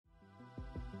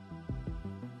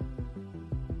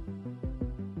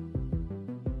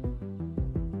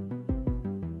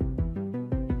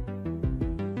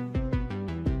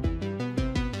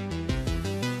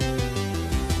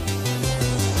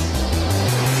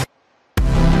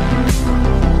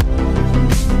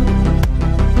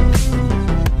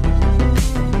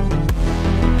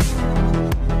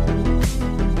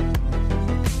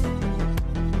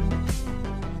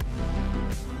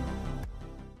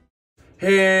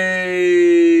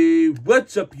Hey,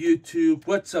 what's up YouTube?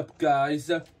 What's up guys?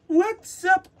 What's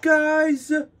up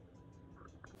guys?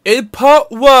 In part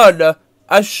 1,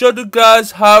 I showed you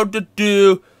guys how to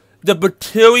do the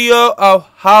material of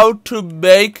how to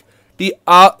make the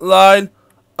outline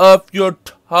of your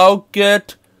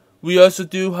target. We also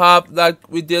do have, like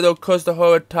we did of course, the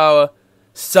horror tower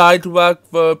sidewalk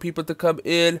for people to come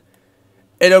in.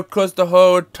 And of course the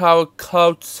horror tower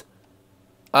counts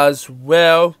as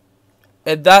well.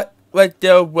 And that right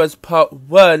there was part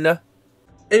 1.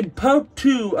 In part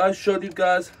 2, I showed you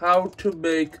guys how to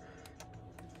make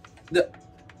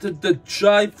the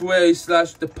driveway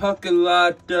slash the parking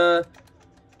lot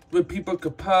where people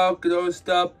can park and all that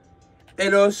stuff.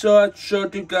 And also I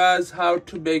showed you guys how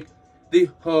to make the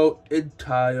whole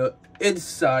entire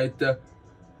inside.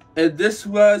 And this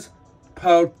was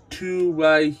part 2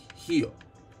 right here.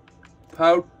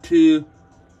 Part 2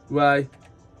 right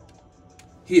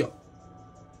here.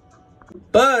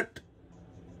 But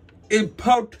in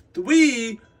part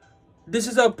 3, this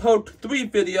is our part 3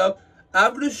 video,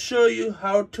 I'm going to show you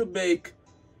how to make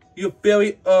your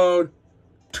very own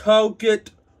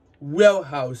Target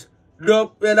warehouse.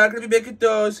 Nope, we're not going to be making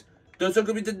those. Those are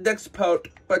going to be the next part.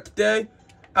 But today,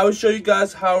 I will show you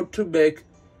guys how to make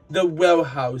the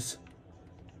warehouse.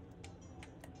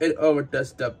 And all of that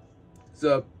stuff.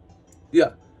 So,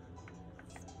 yeah.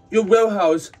 Your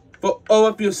warehouse for all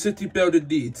of your city building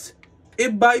needs.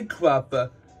 In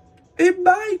Minecraft.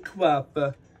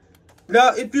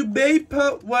 Now, if you made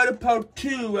part 1 and part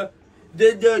 2,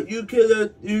 then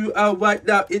you are right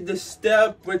now in the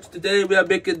step, which today we are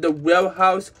making the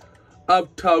warehouse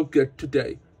of Target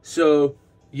today. So,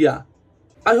 yeah.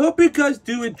 I hope you guys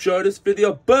do enjoy this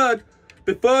video, but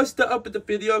before I start up with the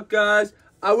video, guys,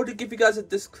 I want to give you guys a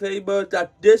disclaimer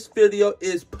that this video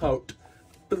is part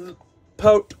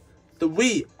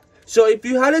 3. So if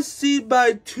you hadn't seen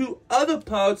my 2 other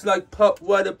parts, like part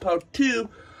 1 and part 2,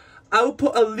 I will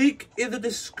put a link in the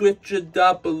description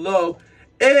down below.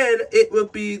 And it will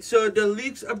be, so the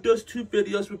links of those 2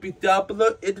 videos will be down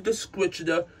below in the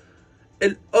description.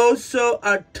 And also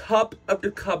on top of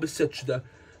the comment section.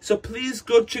 So please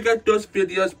go check out those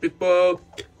videos before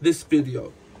this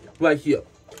video. Right here.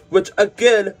 Which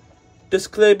again,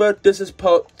 disclaimer, this is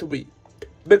part 3.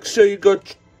 Make sure you go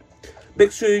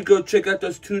check out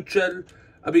those 2 channels.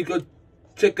 Go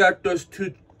check out those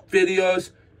 2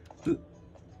 videos.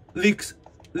 Link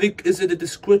is in the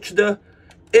description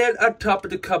and on top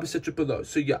of the comment section below.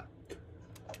 So yeah,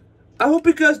 I hope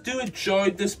you guys do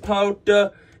enjoy this part.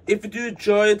 If you do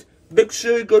enjoy it, make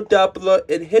sure you go down below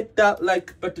and hit that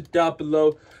like button down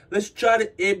below. Let's try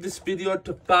to aim this video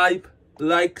to 5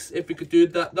 likes. If you could do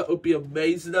that, that would be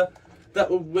amazing. That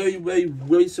would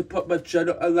really support my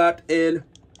channel a lot.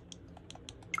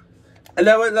 And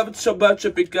I would love it so much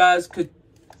if you guys could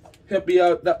help me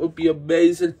out. That would be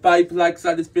amazing. 5 likes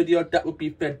on this video. That would be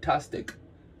fantastic.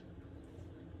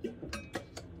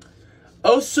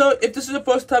 Also, if this is the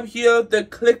first time here, then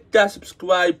click that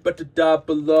subscribe button down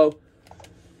below.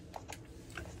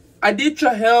 I need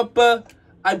your help.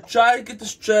 I'm trying to get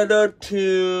this channel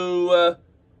to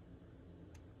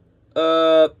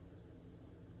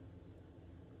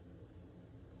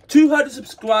 200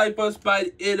 subscribers by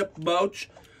the end of March.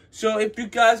 So if you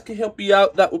guys can help me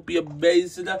out, that would be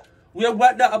amazing. We are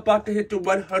right now about to hit the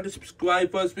 100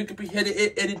 subscribers. We could be hitting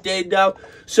it any day now.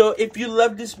 So if you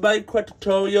love this Minecraft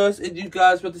tutorials and you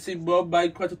guys want to see more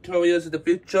Minecraft tutorials in the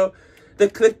future, then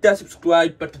click that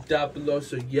subscribe button down below.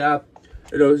 So yeah,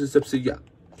 and also yeah.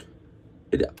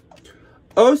 And yeah.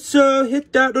 Also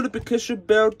hit that notification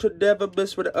bell to never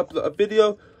miss when I upload a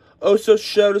video. Also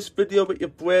share this video with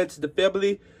your friends and the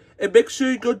family. And make sure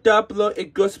you go down below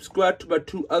and go subscribe to my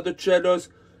 2 other channels.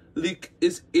 Link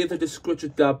is in the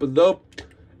description down below.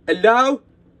 And now,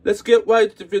 let's get right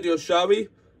into the video, shall we?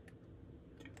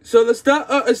 So let's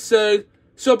start out and say,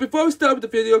 so before we start with the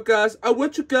video, guys, I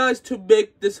want you guys to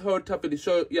make this whole tough video.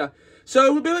 So yeah,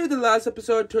 so remember in the last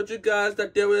episode I told you guys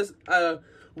that there was a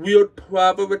weird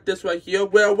problem with this right here.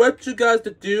 Where I want you guys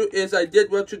to do is I did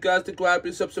want you guys to grab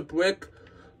yourself some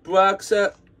blocks.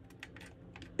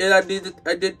 And I did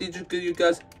need you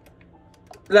guys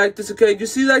like this, okay? You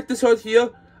see like this right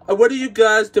here? I want you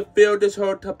guys to fill this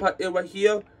whole part in right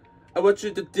here. I want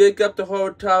you to dig up the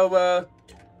whole tower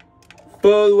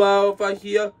full wall right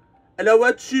here. And I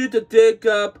want you to dig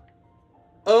up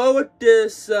all of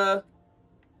this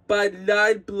by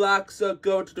 9 blocks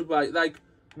going to the right. Like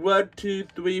 1, 2,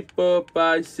 3, 4,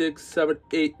 5, 6, 7,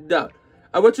 8, 9.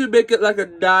 I want you to make it like a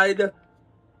 9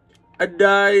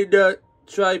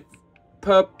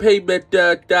 per payment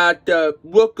that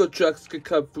worker trucks can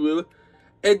come through,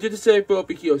 and do the same for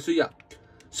over here. So yeah,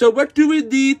 So what do we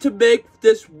need to make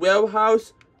this well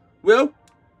house? Well,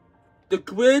 the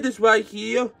grid is right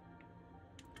here.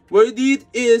 What you need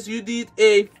is you need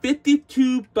a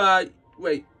 52 by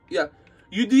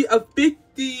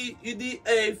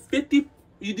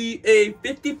you need a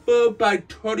 54 by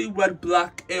 21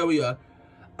 block area,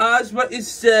 as what is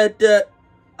said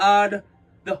on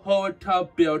the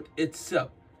hotel build itself.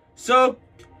 So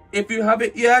if you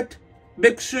haven't yet,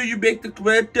 make sure you make the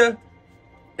grid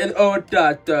and all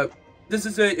that. This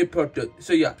is very important.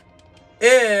 So yeah,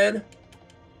 and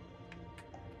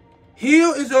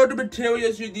here is all the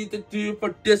materials you need to do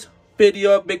for this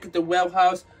video, making the well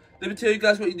house. Let me tell you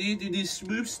guys what you need. You need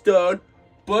smooth stone,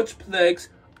 birch planks,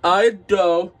 iron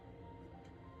dough,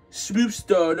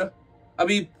 stone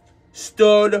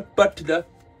butler,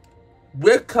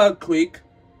 red concrete,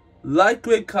 light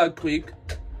gray concrete,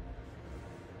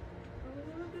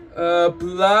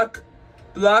 block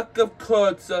of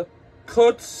quartz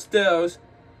stairs,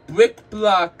 brick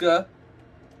blocker,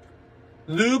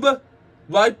 lube,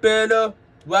 white banner,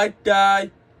 white dye,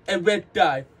 and red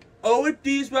dye. All of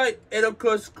these right, and of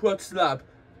course quartz slab.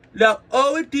 Now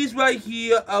all of these right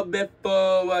here are meant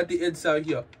for the inside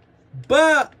here.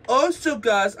 But also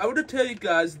guys, I want to tell you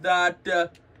guys that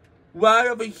right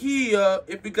over here,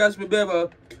 if you guys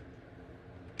remember,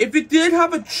 if you did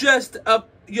have a chest of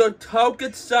your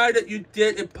target side that you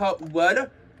did in part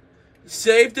 1,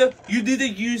 saved, you need to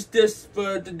use this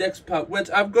for the next part,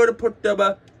 which I'm going to put them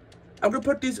I'm going to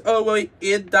put these all the way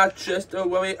in that chest, I'm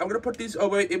going to put these all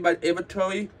the way in my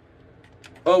inventory.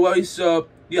 So,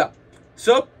 yeah.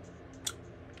 So,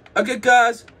 okay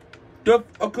guys,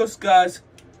 okay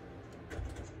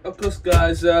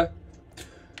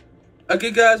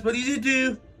guys, what you need to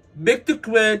do, make the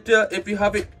grid, if you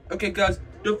have it, okay guys,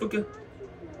 don't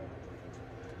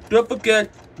forget,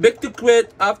 make the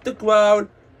grid off the ground,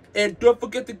 and don't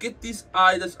forget to get these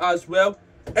items as well,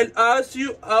 and as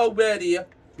you are ready,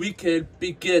 we can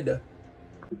begin.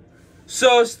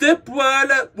 So step 1,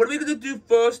 what we're going to do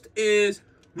first is,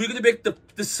 we're going to make the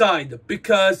sign,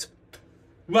 because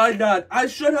why not? I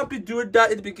should have been doing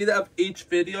that in the beginning of each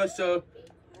video, so...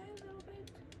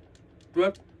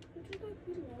 What?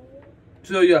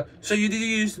 So yeah, so you need to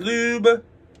use lube,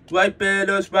 white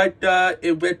banners, white dye,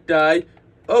 and red dye.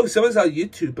 Oh, someone's on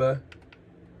YouTube.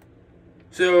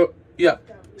 So yeah,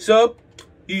 so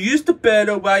you use the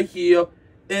banner right here,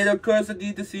 and of course I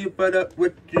need to see what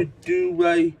you do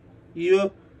right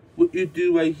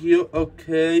here.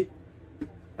 Okay.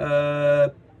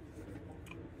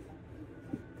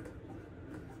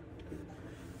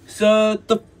 So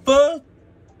the first,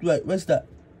 wait, what's that?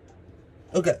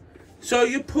 Okay, so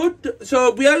you put,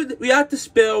 so we have to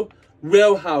spell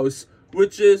well house,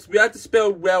 which is, we have to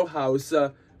spell well house,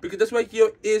 because this right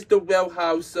here is the well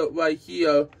house right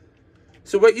here.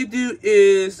 So what you do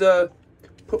is,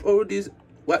 put all these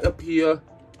right up here,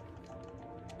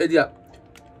 and yeah,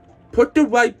 put the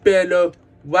white banner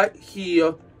right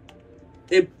here,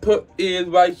 and put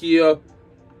in right here.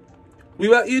 We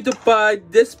want you to find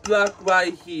this block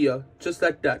right here, just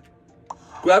like that.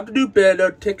 Grab the new banner,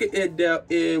 take it in there,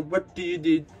 and what do you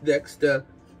do next?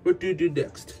 What do you do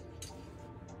next?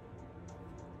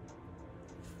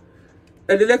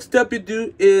 And the next step you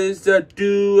do is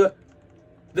do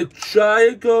the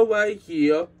triangle right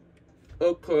here,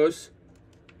 of course.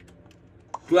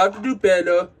 Grab the new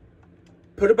banner,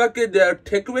 put it back in there,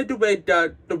 take away the red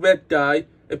dye,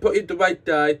 and put in the white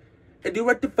dye, and you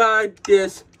want to find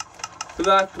this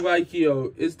block right here.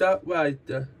 Is that right?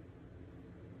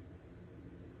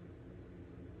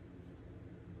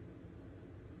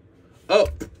 Oh,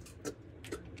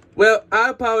 well,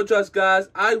 I apologize, guys.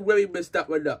 I really messed that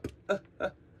one up.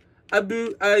 I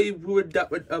ruined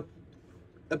that one up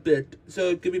a bit.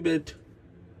 So give me a minute.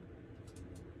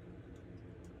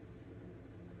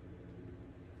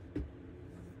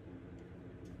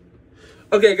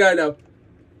 Okay, got it now.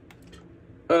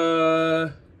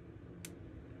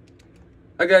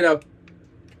 I got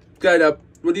it now.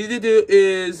 What you need to do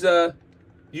is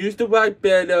use the white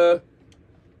banner,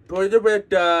 put in the red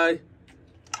dye,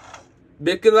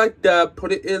 make it like that,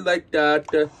 put it in like that,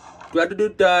 grab the new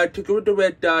dye, take it with the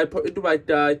red dye, put in the white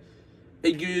dye,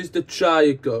 and use the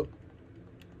triangle.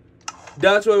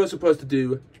 That's what we're supposed to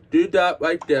do. Do that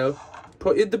right there.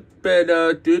 Put in the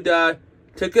banner, do that,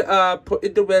 take it out, put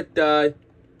in the red dye,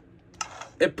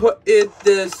 and put in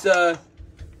this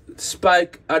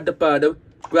spike at the bottom.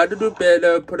 Grab the new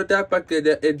banner, put it that back in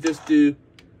there, and just do,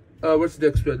 what's the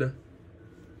next banner?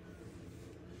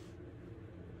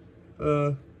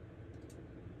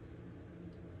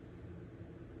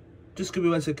 Just give me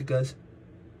 1 second, guys.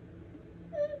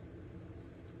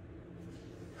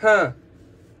 Huh.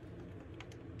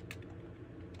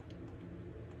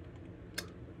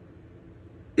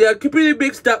 Yeah, I completely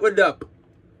mixed that one up.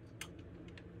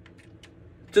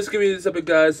 Just give me something,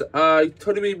 guys. I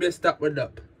totally messed that one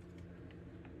up.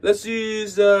 Let's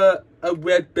use a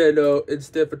red banner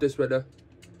instead for this one.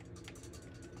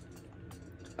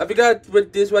 I forgot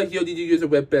with this right here, you need to use a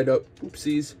red banner.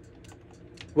 Oopsies.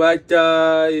 Right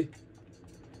die.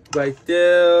 Right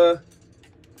there.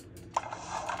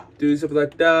 Do something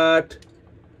like that.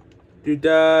 Do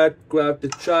that. Grab the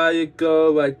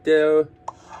triangle right there.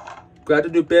 Grab the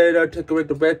new banner. Take away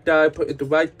the red die. Put in the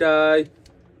white die.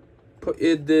 Put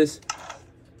in this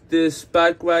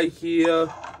spike right here.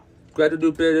 Grab the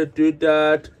new banner. Do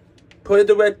that. Put in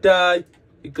the red die.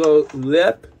 You go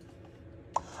left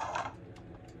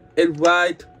and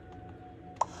right.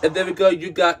 And there we go. You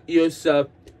got yourself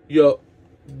your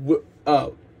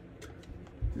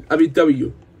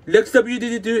W. Next W you need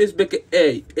to do is make an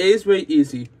A. A is very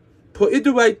easy. Put in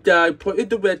the white die, put in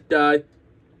the red die.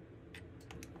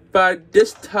 Find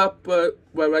this top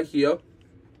right here.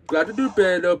 Grab the new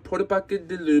banner, put it back in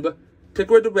the loop. Take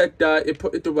away the red die and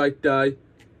put in the white die.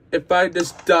 And find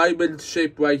this diamond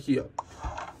shape right here.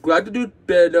 Grab the new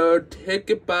banner, take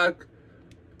it back.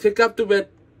 Take out the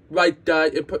white die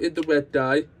and put in the red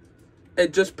die.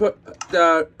 And just put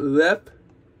the left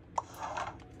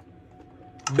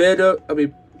middle,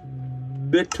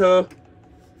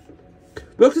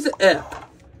 looks as an F.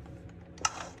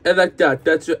 And like that,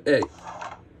 that's your A.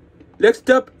 Next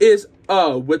up is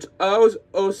O, which O is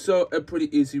also a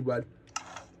pretty easy one.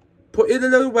 Put in a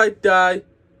little white die,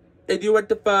 and you want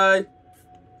to find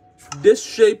this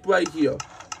shape right here.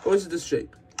 What is this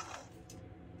shape?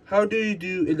 How do you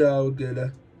do in O again?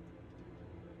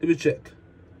 Let me check.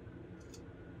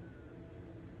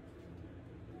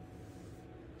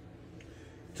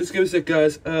 Just give me a sec,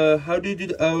 guys. How do you do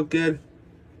the O again?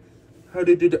 How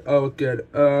do you do the O again?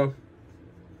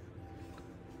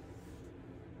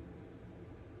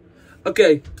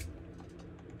 Okay.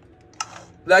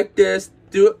 Like this.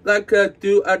 Do it like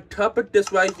do on top of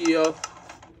this right here.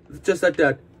 Just like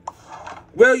that.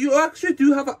 Well, you actually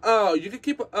do have an O. You can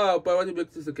keep an O, but I want to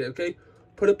make this again, okay?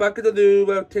 Put it back in the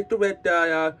loop. Take the red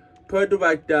die out. Put the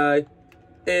white die.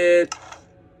 And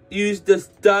use this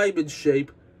diamond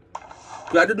shape.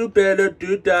 Grab the new banner,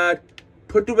 do that,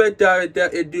 put the red die in there,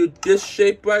 and do this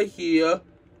shape right here.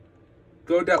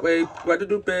 Go that way, grab the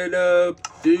new banner,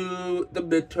 do the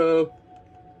middle.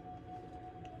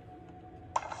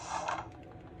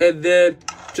 And then,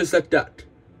 just like that.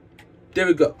 There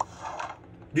we go.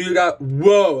 Do that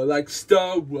row, like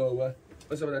star row,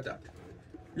 or something like that.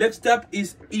 Next up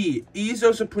is E. E is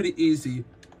also pretty easy.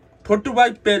 Put the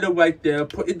white banner right there,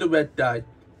 put in the red die.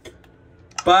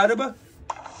 Bottom,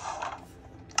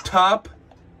 top,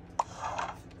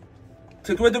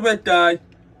 take away the red die,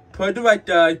 put the white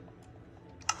die,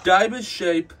 diamond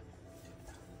shape,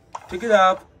 take it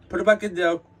out, put it back in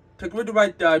there, take away the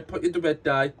white die, put in the red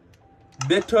die,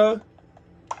 middle,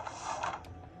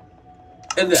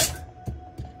 and left.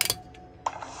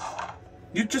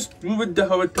 You just ruined the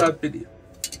whole entire video.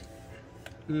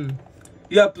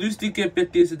 Yeah, blue stick and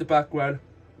 50s in the background.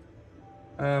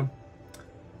 You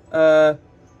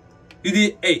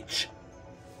need H.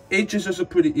 H is also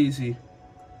pretty easy.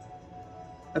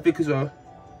 I think so.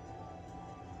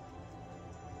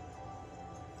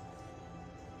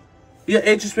 Yeah,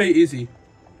 H is very easy.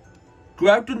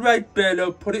 Grab the right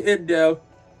banner, put it in there,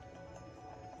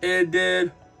 and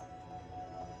then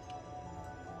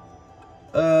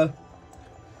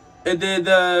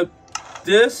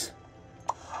this,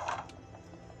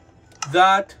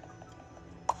 that,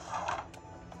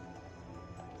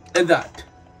 and that.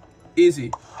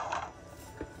 Easy.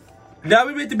 Now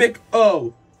we need to make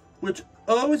O, which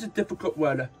O is a difficult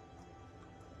one.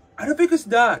 I don't think it's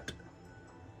that.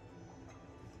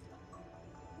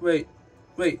 Wait.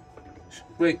 I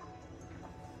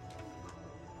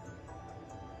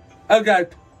got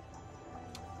it.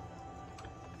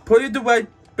 Put in the white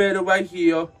banner right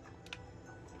here.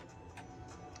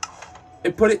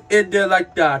 And put it in there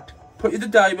like that. Put in the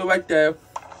diamond right there.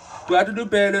 Grab the new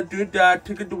banner, do that,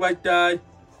 take in the white die.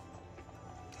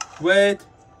 Wait.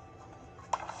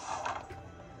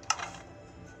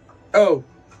 Oh.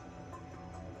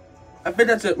 I think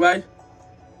that's it, right?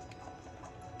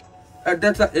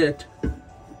 That's not it.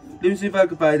 Let me see if I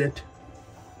can find it.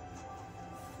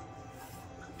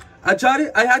 I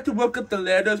had to work up the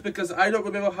letters because I don't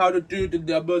remember how to do the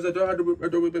numbers. I don't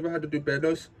remember how to do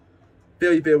banners.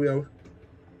 Very well.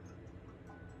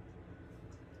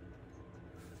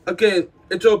 Okay,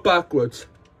 it's all backwards.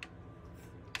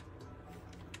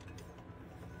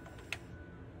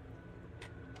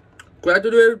 Grab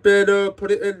the little banner, put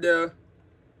it in there.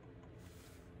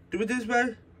 Do it this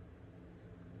way.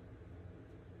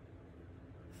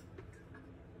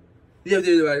 Yeah, we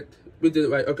did it right. We did it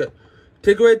right. Okay.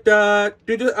 Take a red die.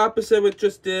 Do the opposite we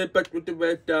just did, but with the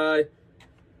red die.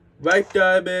 Right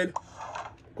diamond.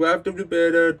 Grab the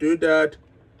better. Do that.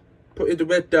 Put in the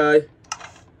red die.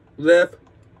 Left.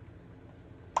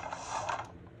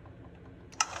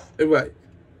 And right.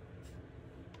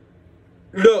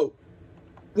 No.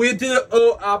 We did it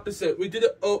all opposite. We did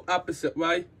it all opposite,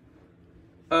 right?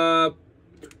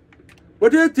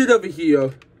 What did I do over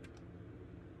here?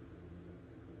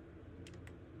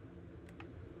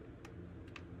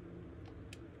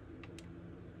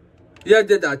 Yeah, I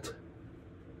did that.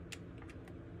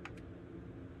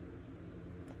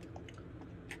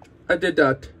 I did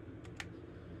that.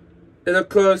 And of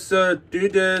course, do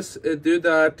this and do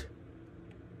that.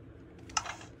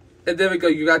 And there we go,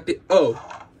 you got the O.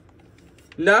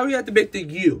 Now we have to make the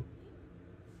U.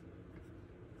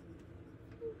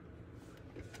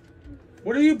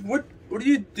 What are you doing? What are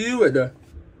you doing?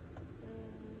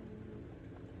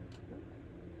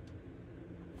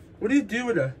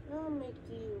 I'll make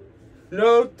you.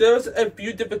 No, there's a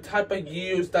few different type of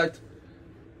U's that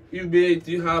you made.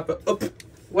 You have. Oh,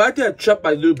 why did I chop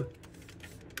my lube?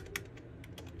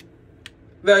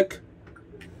 Like.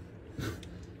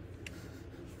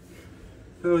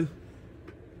 Oh,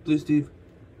 please, Steve.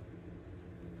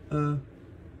 Do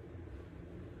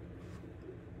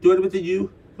it with the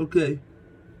U. Okay.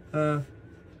 Alright.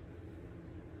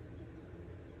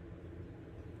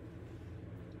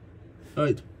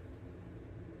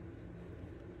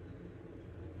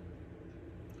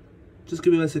 Just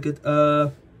give me 1 second.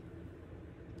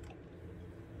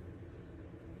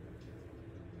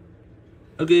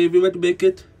 Okay, we want to make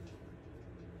it.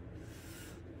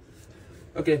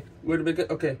 Okay, we're to make it.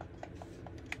 Okay.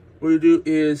 What you do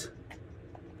is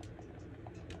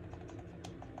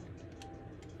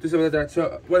do something like that.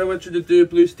 So what I want you to do,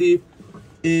 Blue Steve,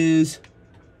 is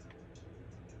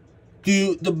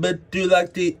do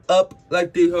like the up,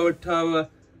 like the whole tower.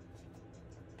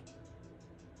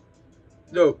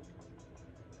 No.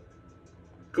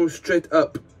 Go straight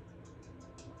up.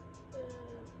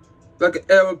 Like an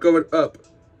arrow going up.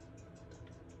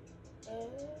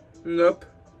 Nope.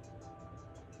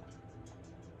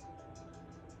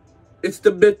 It's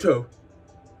the middle.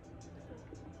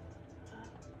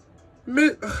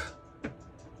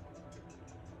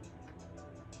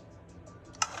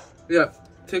 Yeah,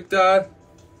 take that.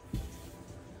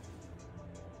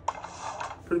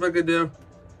 Put it back in there.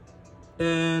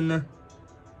 And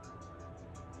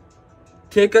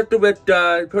take out the red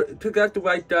dye. Take out the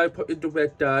white dye, put in the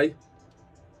red dye.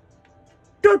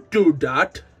 Don't do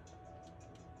that.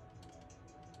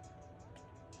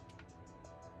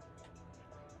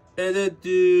 And then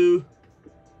do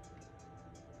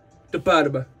the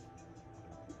bottom.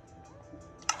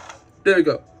 There we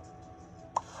go.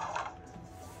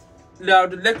 Now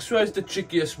the next one is the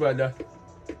trickiest one.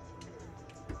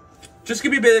 Just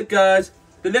give me a minute, guys.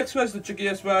 The next one is the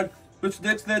trickiest one, which the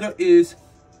next letter is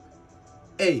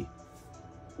A.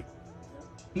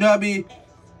 No, I mean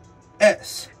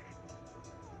S.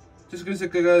 Just give me a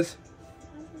second, guys.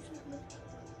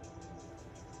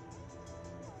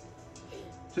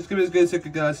 Just give me a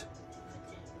second, guys.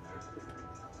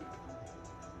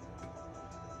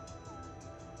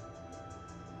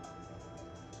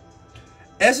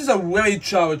 S is a very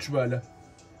challenge one.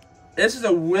 S is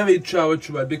a very challenge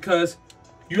one because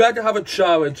you have to have a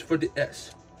challenge for the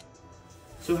S.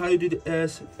 So how do you do the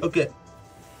S? Okay.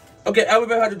 Okay, I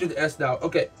remember how to do the S now.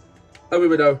 Okay. I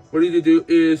remember now. What you need to do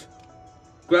is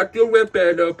grab your red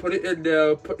banner, put it in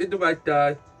there, put in the right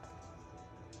die.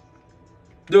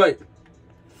 The right.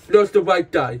 No, it's the right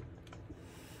die.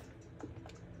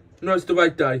 No, it's the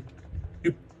right die.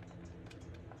 You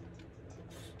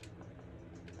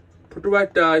put the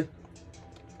right die.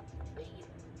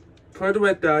 Put the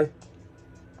red die.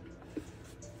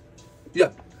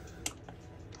 Yeah.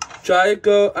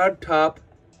 Triangle on top.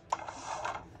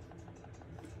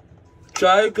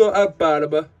 Triangle on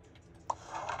bottom.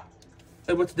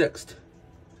 And what's next?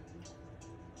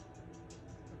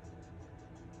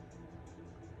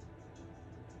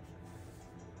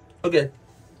 Okay.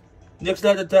 Next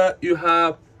letter that you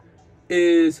have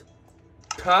is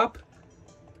top.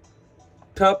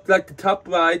 Top, like the top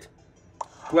right.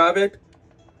 Grab it.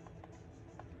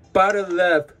 Bottom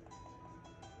left.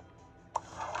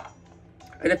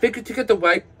 And I think you take out the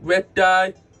white red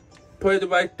die, put the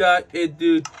white die and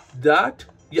do that.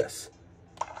 Yes.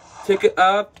 Take it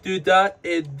up, do that,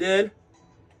 and then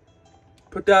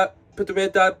put the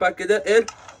red dot back in there and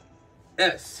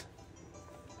S.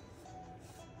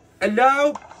 And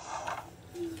now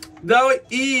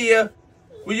E,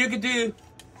 what you can do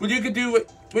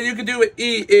with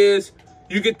E is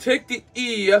you can take the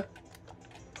E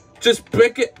just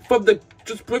break it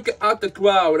out the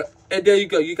ground, and there you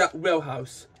go. You got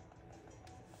warehouse.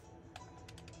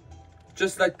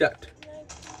 Just like that.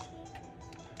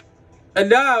 And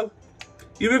now,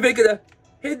 you're making a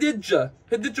Hey Ninja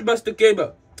Master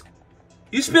Gamer.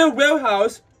 You spell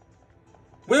warehouse.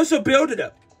 We also build it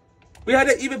up. We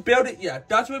hadn't even built it yet.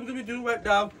 That's what we're gonna be doing right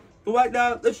now. But right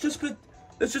now, let's just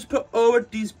put all of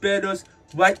these banners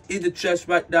right in the chest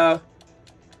right now.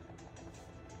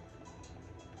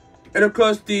 And of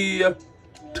course the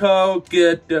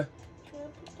target.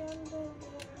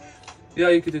 Yeah,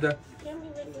 you can do that.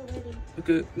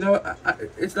 Okay, no,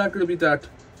 it's not gonna be that.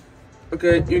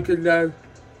 Okay, you can do that.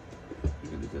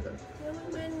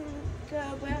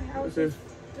 Okay.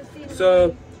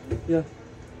 So, yeah.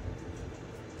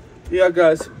 Yeah,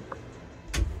 guys.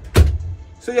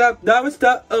 So yeah, now we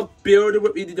start building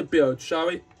what we need to build, shall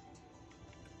we?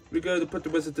 We're going to put the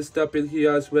rest of the stuff in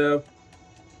here as well.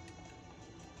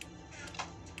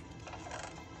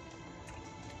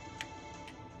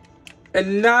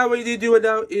 And now what you need to do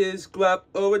now is grab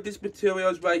all of these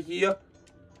materials right here.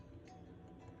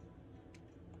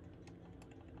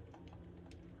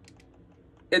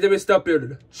 And then we start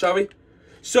building, shall we?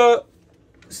 So,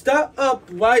 start up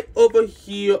right over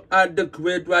here on the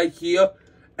grid right here.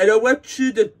 And I want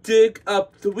you to dig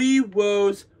up 3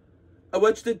 rows. I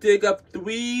want you to dig up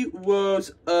 3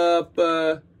 rows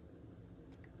of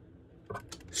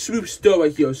swoop stone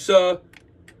right here. So,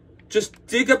 just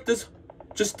dig up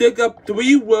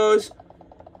 3 rows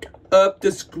of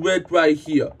this grid right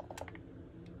here.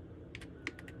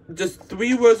 Just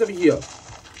 3 rows over here.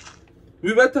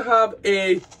 We want to have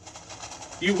a,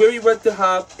 you really want to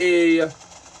have a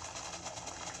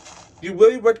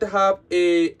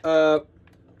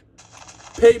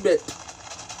payment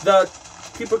that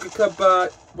people can come by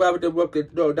while they're working.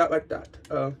 No, not like that.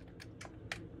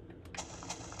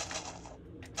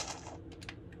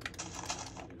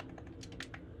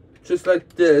 Just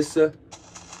like this. Like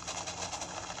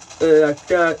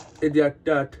that, and like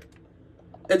that.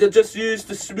 And then just use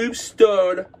the smooth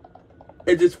stone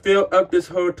and just fill up this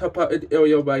whole top part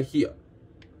area right here.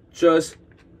 Just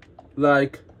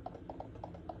like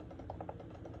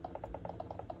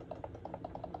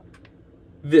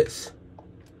this.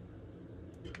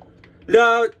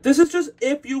 Now, this is just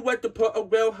if you want to put a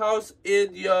warehouse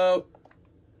in your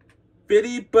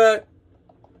city, but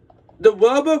the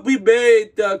robot we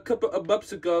made a couple of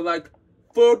months ago, like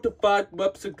 4 to 5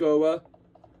 months ago,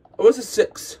 or was it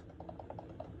 6?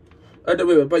 I don't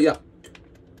remember, but yeah.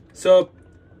 So,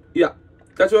 yeah,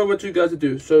 that's what I want you guys to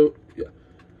do. So, yeah.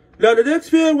 Now, the next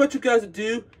thing I want you guys to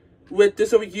do with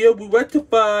this over here, we want to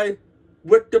find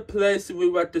what the place we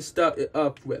want to start it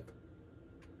up with.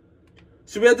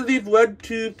 So, we have to leave 1,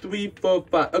 2, 3, 4,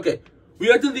 5. Okay, we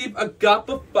have to leave a gap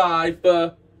of 5.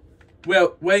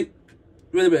 Well, wait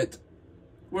a minute.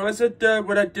 What was it?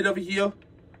 What I did over here?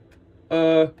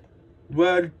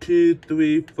 1, 2,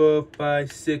 3, 4,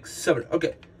 5, 6, 7.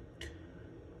 Okay.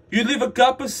 You leave a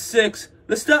gap of 6.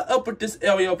 Let's start up with this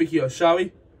area over here, shall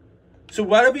we? So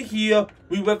right over here,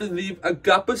 we have to leave a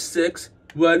gap of 6.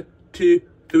 1, 2,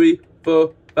 3,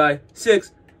 4, 5,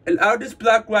 6. And out of this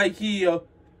block right here,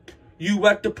 you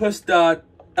want to put down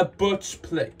a birch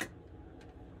plank.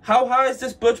 How high is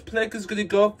this birch plank is gonna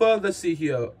go for? Let's see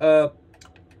here.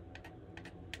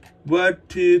 1,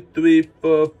 2, 3,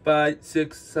 4, 5,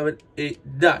 6, 7, 8,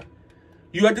 9.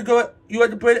 You have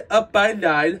to bring it up by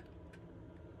 9.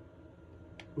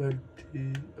 1,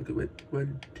 2, okay, wait,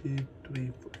 1, 2,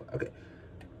 3, 4, 5, okay.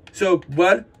 So,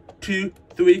 1, 2,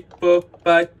 3, 4,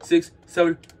 5, 6,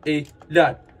 7, 8,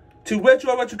 9. To which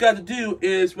what I want you guys to do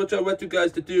is,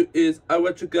 I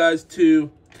want you guys to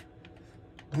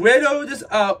braid over this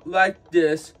out like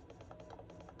this.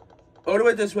 All the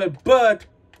way this way, but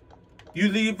you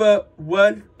leave a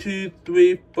 1, 2,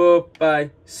 3, 4,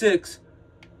 5, 6.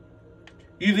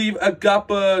 You leave a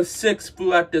gap of 6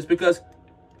 throughout this because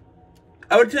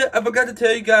I forgot to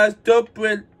tell you guys, don't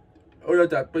braid, or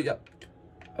not that, but yeah,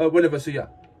 whatever, so yeah.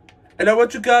 And I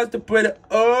want you guys to braid it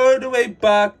all the way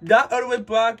back, not all the way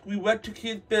back, we want to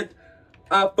keep it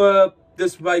up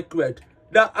this right grid.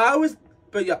 Now,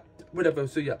 but yeah, whatever,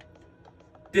 so yeah.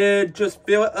 Then just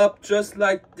fill it up just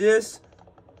like this,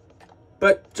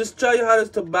 but just try your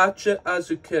hardest to match it as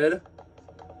you can.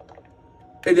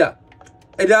 And yeah,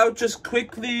 and now just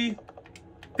quickly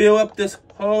fill up this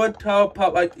whole entire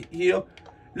part right here.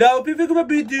 Now, people are going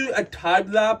to be doing a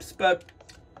time lapse, but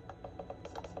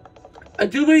I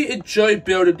do really enjoy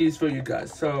building these for you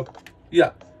guys. So,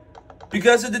 yeah.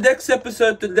 Because in the next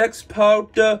episode, the next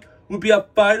part will be a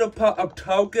final part of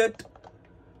Target,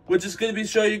 which is going to be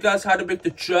showing you guys how to make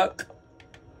the truck.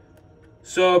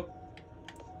 So,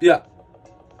 Yeah.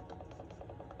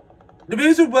 The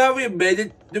reason why we made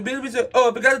it, the main reason,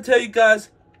 oh, I forgot to tell you guys,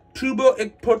 2 more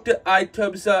important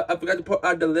items I forgot to put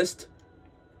on the list.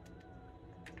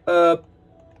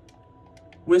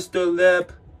 Whistle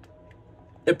lamp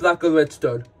and black and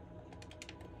redstone.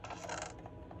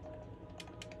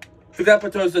 Forgot to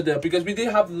put those in there because we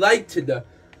didn't have light in there.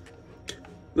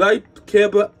 Light,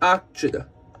 camera, action.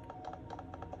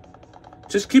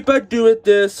 Just keep on doing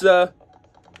this, and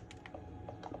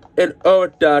all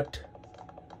that.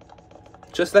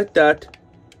 Just like that.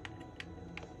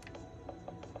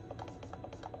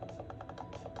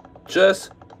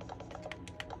 Just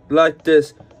like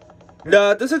this.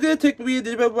 Now, this is gonna take me a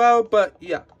little bit while, but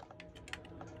yeah.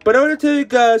 But I want to tell you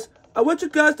guys, I want you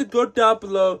guys to go down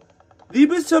below. Leave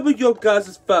me some of your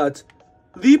guys' thoughts.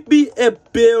 Leave me a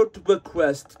build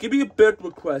request. Give me a build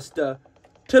request.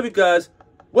 Tell me guys,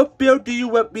 what build do you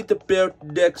want me to build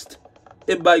next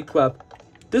in Minecraft?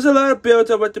 There's a lot of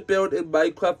builds I want to build in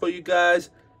Minecraft for you guys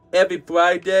every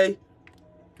Friday.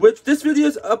 Which this video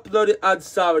is uploaded on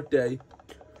Saturday.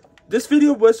 This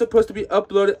video was supposed to be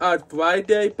uploaded on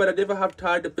Friday, but I never have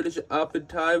time to finish it up in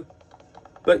time.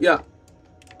 But yeah.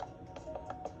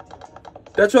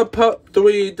 That's why part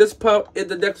 3, this part and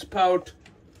the next part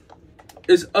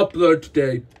is uploaded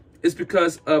today. It's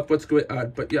because of what's going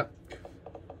on. But yeah.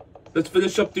 Let's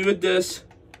finish up doing this.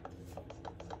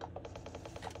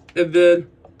 And then,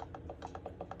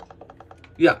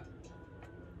 yeah.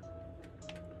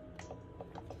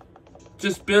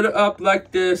 Just build it up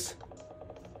like this.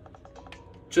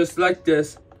 Just like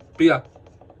this. But yeah.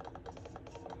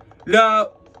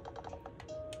 Now,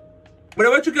 what I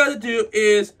want you guys to do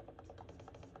is,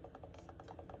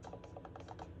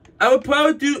 I would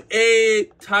probably do a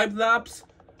time lapse.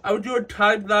 I would do a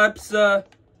time lapse.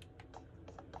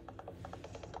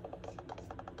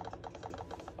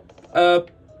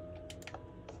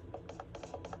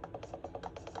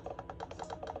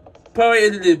 Probably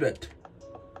in a little bit.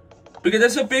 Because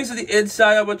there's some things on the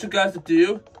inside I want you guys to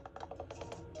do.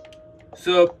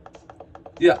 So,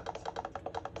 yeah.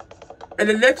 And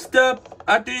the next step,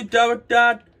 after you're done with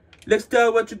that, next step I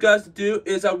want you guys to do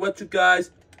is I want you guys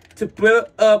to build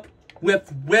up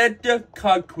with red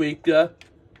concrete,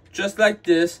 just like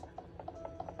this.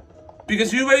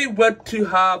 Because you really want to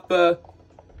have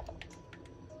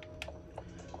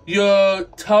your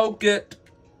target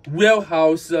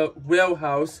warehouse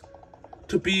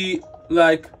to be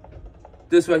like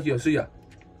this right here. So yeah,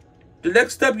 the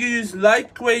next step you use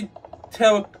light gray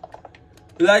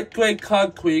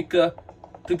concrete to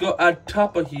go on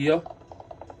top of here,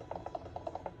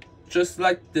 just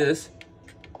like this,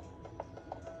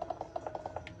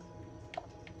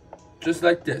 just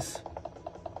like this.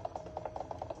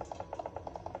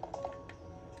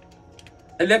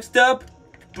 And next up,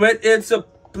 put in some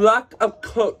block of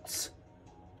quotes.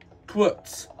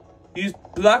 Use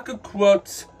block of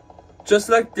quotes just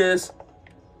like this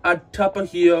on top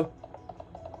of here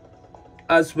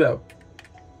as well.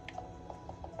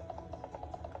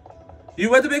 You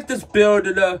want to make this build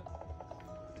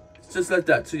just like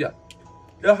that. So yeah.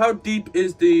 Now how deep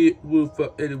is the roof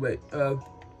anyway?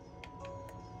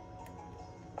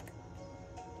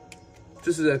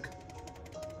 Just a sec.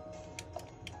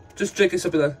 Just checking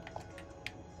something like that.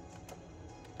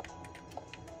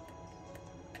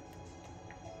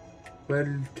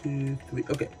 One, two, three.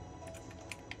 Okay.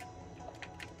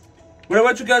 What I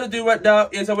want you guys to do right now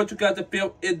is I want you guys to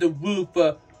fill in the roof,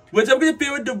 which I'm gonna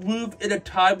fill in the roof in a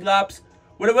time lapse.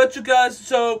 What I want you guys,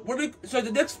 so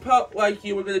the next part right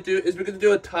here we're gonna do is we're gonna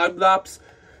do a time lapse.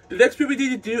 The next thing we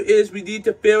need to do is we need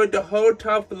to fill in the whole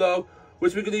entire below,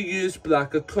 which we're gonna use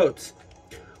black coats.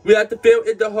 We have to fill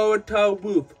in the whole entire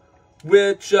roof,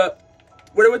 which what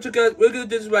I want you guys, we're gonna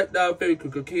do this right now very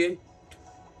quick, okay?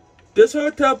 This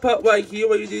whole top part right here,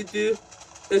 what you need to do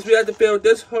is we have to fill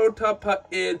this whole top part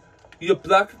in your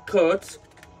black coats.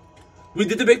 We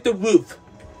need to make the roof,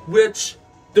 which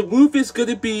the roof is going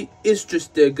to be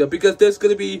interesting because there's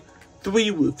going to be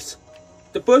 3 roofs.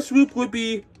 The first roof will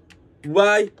be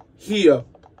right here.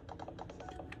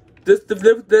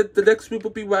 The next roof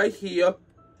will be right here.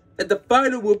 And the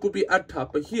final roof will be on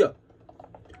top of here.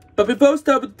 But before we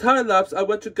start with the time lapse, I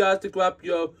want you guys to grab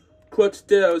your quartz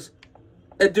stairs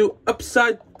and do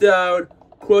upside down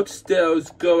quartz stairs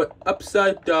going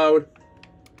upside down.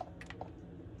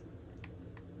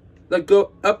 Like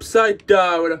go upside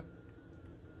down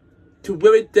to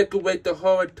really decorate the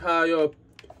whole entire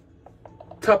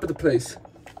top of the place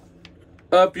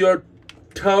of your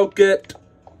target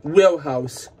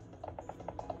warehouse.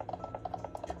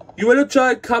 You want to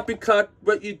try and copycat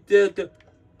what you did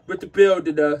with the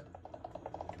building,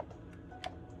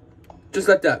 just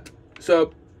like that.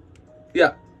 So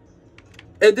Yeah.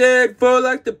 And then for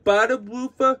like the bottom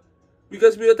roof,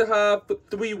 because we have to have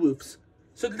 3 roofs.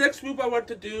 So the next roof I want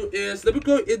to do is, let me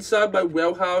go inside my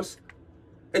well house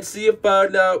and see if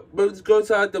let's go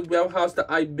inside the well house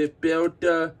that I built,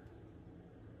 and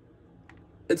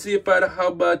see if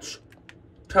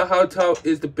how tall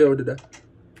is the building.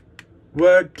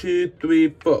 1, 2,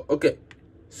 3, 4. Okay,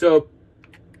 so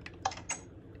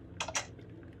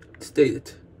state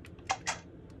it.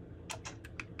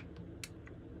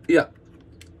 Yeah.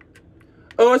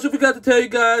 Oh, I also forgot to tell you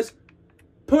guys,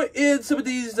 put in some of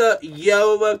these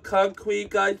yellow concrete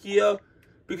guys here,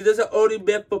 because those are only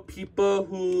meant for people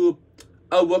who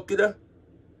are working.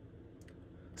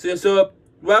 So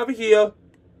right over here,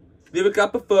 leave a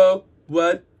gap of 4.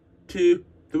 1, 2,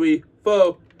 3,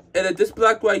 4. And then this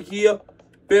block right here,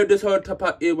 build this whole top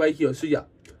part in right here. So yeah.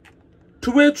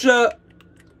 To which,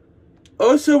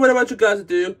 also what I want you guys to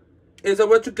do is I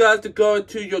want you guys to go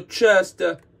into your chest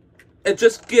and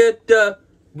just get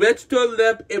redstone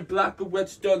lamp and block of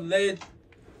redstone lane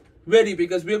ready,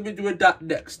 because we'll be doing that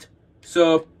next.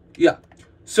 So yeah.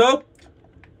 So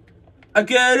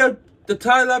again, the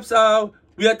time lapse are,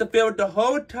 we have to fill the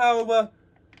whole tower,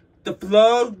 the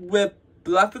floor with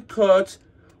block of quartz.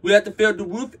 We have to fill the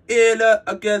roof in,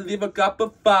 again, leave a gap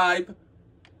of 5,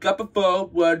 gap of 4,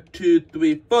 1, 2,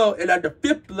 3, 4, and on the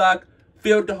 5th block,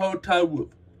 fill the whole entire roof.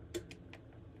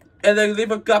 And then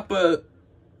leave a gap of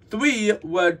 3,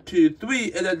 1, 2,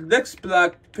 3, and then the next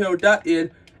block, fill that in,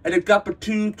 and then gap of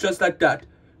 2, just like that.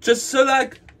 Just so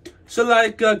like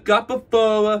gap of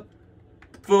 4,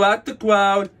 throughout the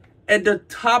ground, and the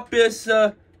top is,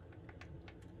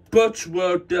 birch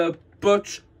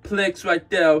planks right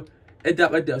there. And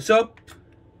that right there. So,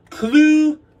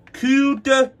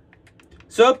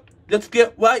 so, let's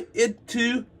get right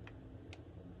into,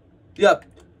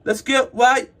 let's get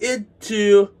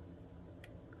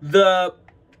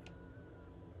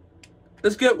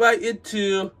right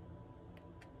into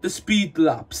the speed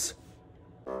laps.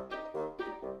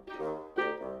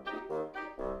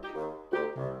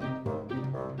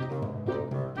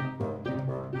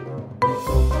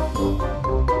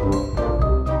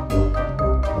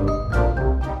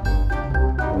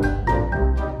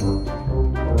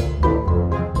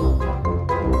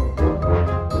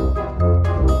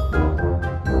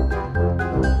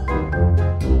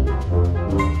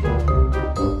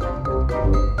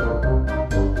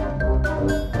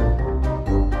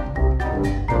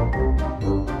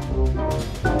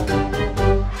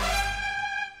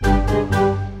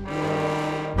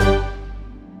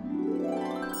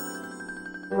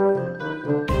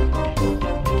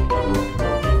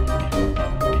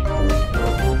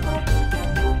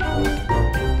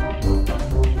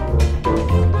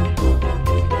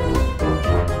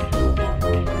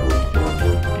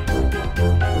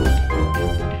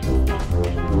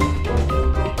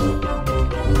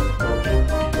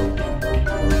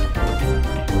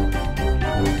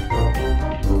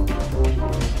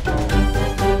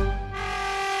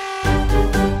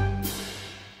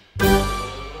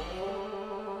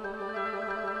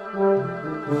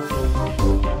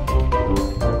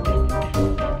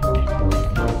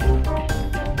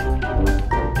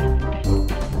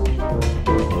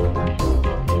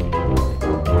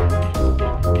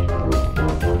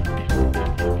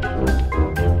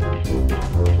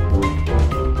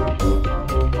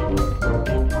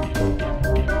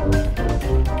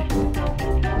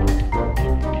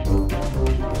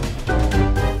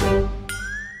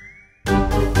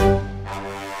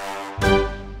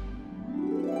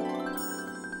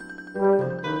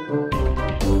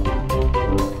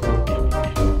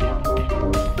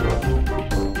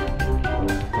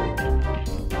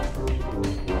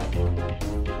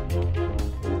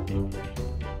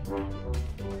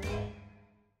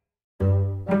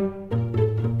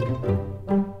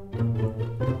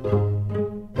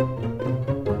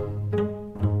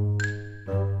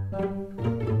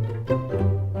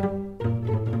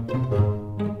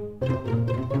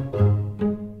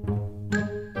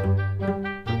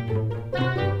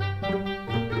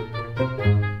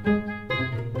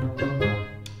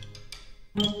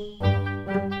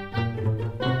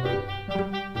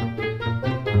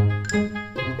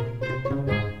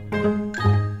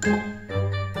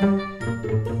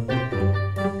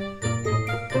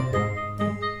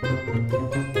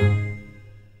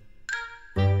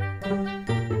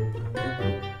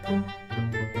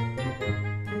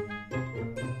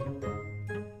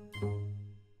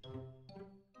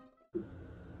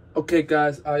 Okay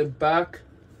guys, I'm back.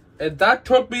 And that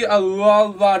took me a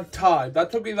long time.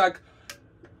 That took me like,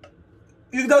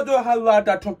 you don't know how long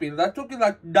that took me. That took me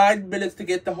like 9 minutes to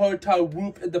get the whole entire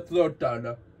roof and the floor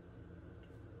done.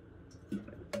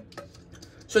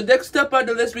 So next step on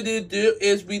the list we need to do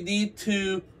is we need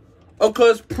to, of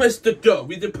course, press the dough.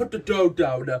 We need to put the dough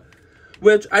down.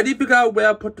 Which, I need to figure out where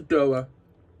I put the dough.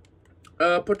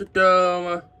 Put the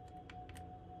dough.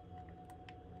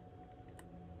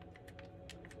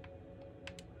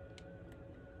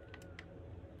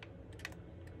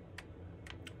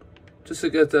 Just to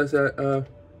get that,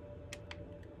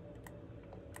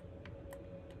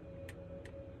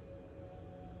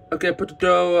 okay, put the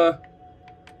dough,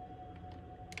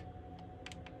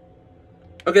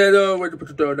 okay, I know where to put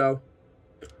the dough now.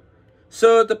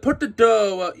 So, to put the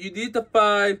dough, you need to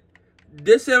find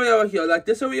this area right here. Like,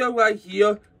 this area right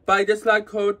here. Find this, like,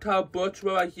 horizontal butch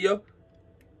right here.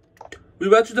 We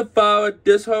want you to follow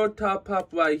this horizontal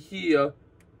path right here.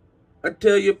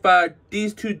 Until you find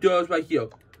these two doors right here.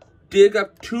 Dig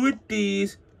up two of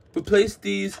these. Replace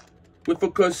these with,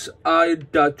 of course, iron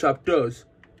dot trap doors.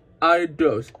 Iron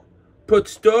doors. Put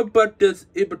stone buttons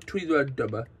in between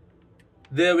them.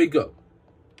 There we go.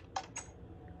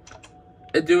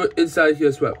 And do it inside here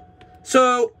as well.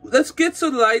 So, let's get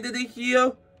some light in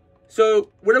here.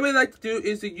 So, what I would like to do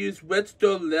is to use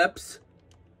redstone lamps.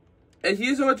 And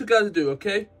here's what you guys do,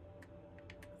 okay?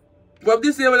 From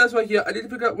this area that's right here, I need to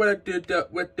figure out what I did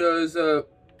with those, oh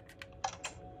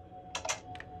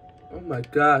my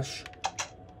gosh.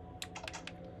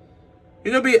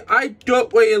 You know me, I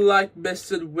don't really like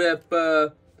messing with,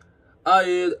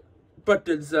 iron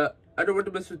buttons. I don't want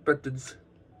to mess with buttons.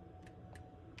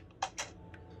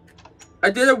 I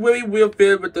did a really weird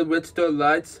thing with the redstone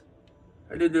lights.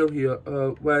 I didn't know here.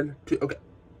 1, 2, okay.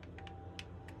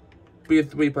 Be a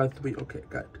 3 by 3. Okay,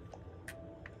 got it.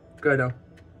 Got it now.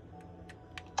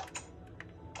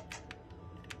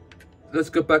 Let's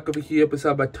go back over here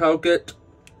beside my target.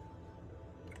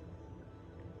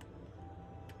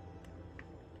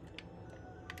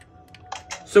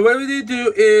 So what we need to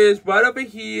do is right over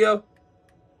here,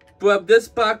 from this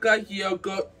spot right here,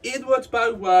 go inwards by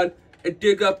 1 and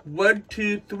dig up 1,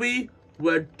 2, 3,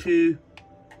 1, 2,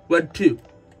 1, 2. You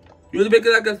want to make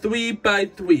it like a 3 by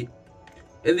 3.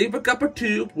 And leave a gap of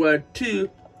 2, 1, 2,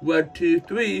 1, 2,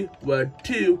 3, 1,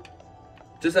 2.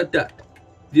 Just like that.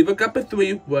 Leave a gap of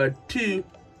 3, 1, 2,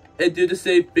 and do the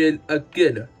same thing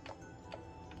again.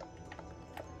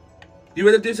 You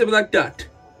want to do something like that.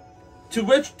 To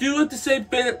which do the same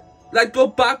thing, like go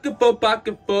back and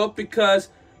forth, because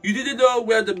you didn't know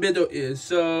where the middle is.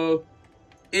 So,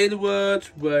 inwards,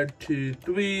 1, 2,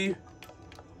 3.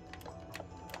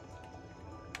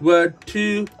 1,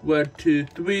 2, 1, 2,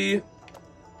 3.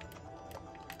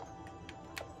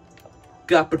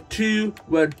 Gap of 2,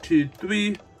 1, 2,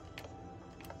 3.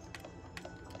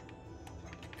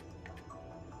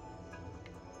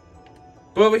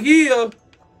 But over here,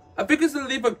 I think it's gonna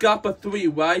leave a gap of 3,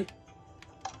 right?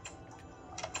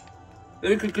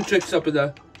 Let me quickly check something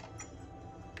there.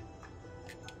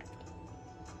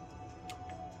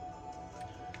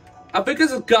 I think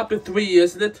it's a gap of 3,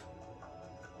 isn't it?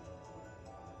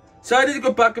 So I need to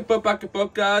go back and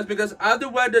forth, guys, because I'm the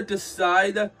one that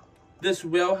decide this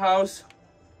wheelhouse.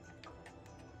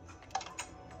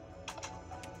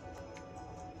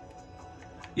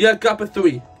 Yeah, gap of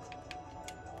 3.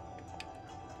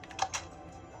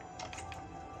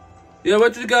 Yeah, I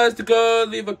want you guys to go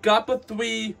leave a gap of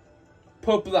 3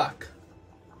 per block.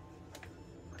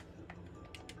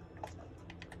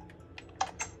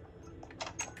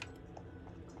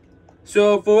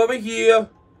 So for over here,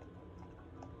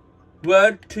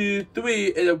 1, 2,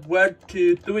 3, and then 1,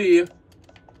 2, 3.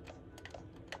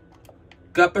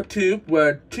 Gap of 2,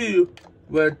 1, 2,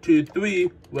 1, 2,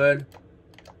 3, 1,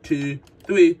 2,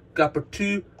 3. Gap of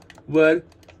 2, 1,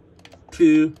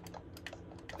 2,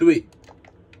 3.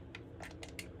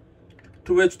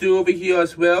 To which do over here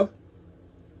as well.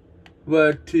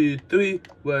 1, 2, 3,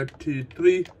 1, 2,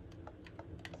 3.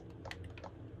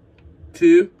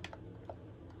 2,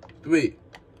 3.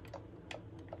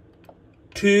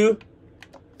 2,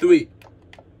 3.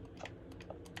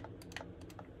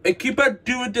 And keep on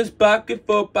doing this back and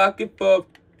forth.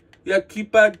 Yeah,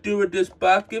 keep on doing this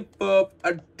back and forth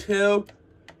until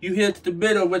you hit the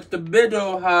middle, which the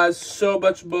middle has so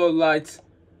much more lights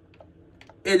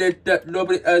in it that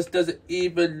nobody else doesn't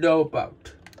even know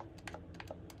about.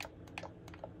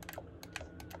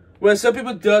 Well, some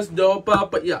people does know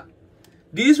about, but yeah.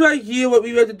 These right here, what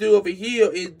we have to do over here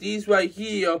is these right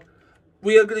here,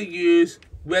 we are going to use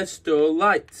redstone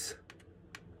lights.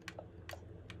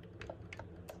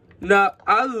 Now,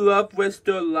 I love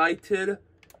redstone lighting.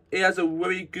 It has a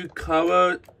very good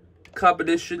color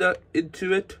combination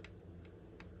into it.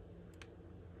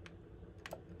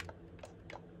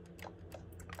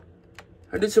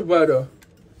 I need some water.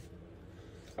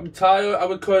 I'm tired.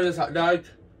 I'm recording this at night.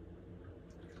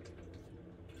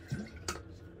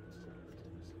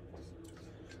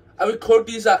 I record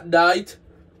these at night.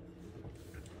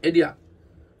 And yeah.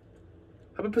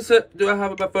 How many percent do I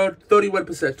have on my phone?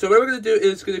 31%. So what we're going to do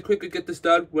is going to quickly get this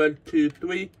done. 1, 2,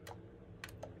 3.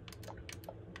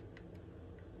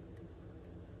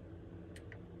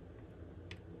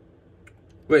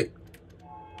 Wait.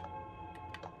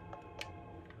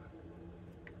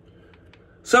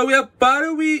 So we have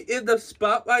battery in the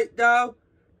spot right now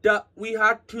that we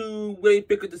had to really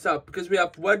figure this out because we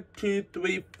have 1, 2,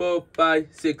 3, 4, 5,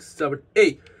 6, 7,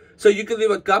 8. So you can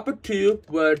leave a gap of 2,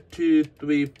 1, 2,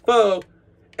 3, 4,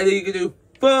 and then you can do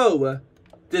 4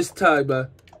 this time.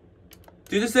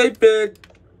 Do the same thing,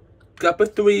 gap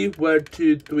of 3, 1,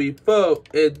 2, 3, 4,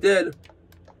 and then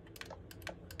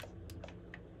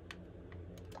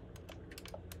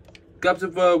gaps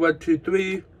of 4, 1, 2,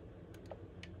 3.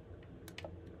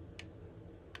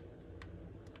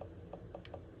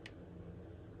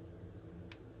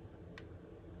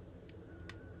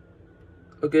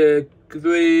 Okay,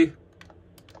 3.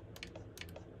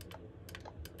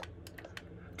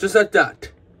 Just like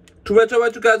that. To which I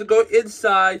want you guys to go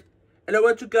inside, and I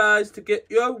want you guys to get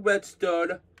your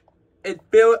redstone and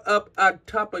fill it up on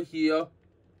top of here.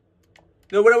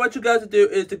 Now what I want you guys to do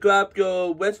is to grab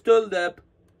your redstone lamp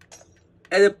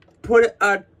and then put it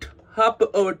on top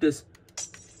of this.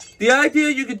 The idea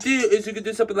you can do is you can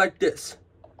do something like this.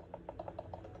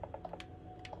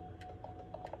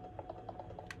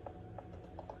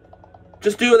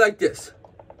 Just do it like this.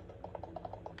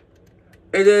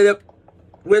 And then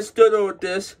redstone over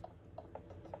this.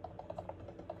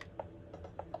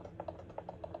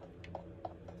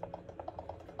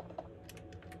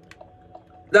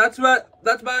 That's my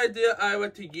idea I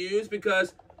want to use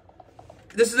because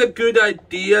this is a good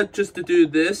idea just to do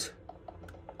this.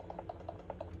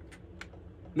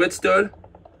 Redstone.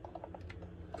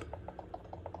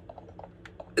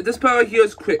 And this power here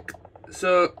is quick.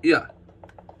 So yeah.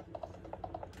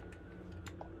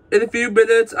 In a few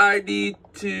minutes, I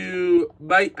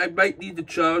might need to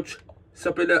charge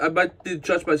something. I might need to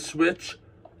charge my Switch.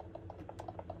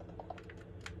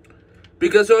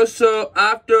 Because also,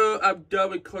 after I'm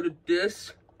done recording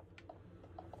this,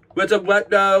 which I'm right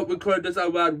now recording this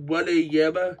around 1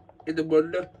 a.m. in the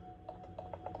morning.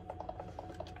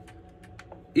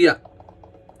 Yeah.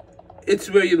 It's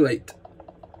really late.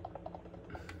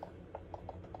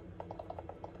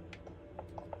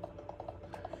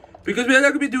 Because we're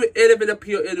not going to be doing anything up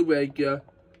here anyway, yeah.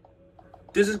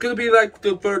 This is going to be like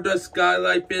the further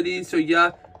skylight video, so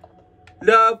yeah.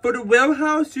 Now, for the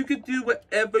warehouse, you can do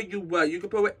whatever you want. You can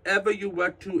put whatever you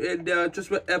want to in there, just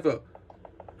whatever.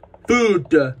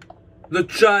 Food,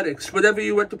 electronics, whatever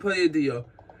you want to put in there.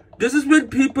 This is when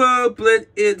people blend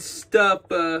in stuff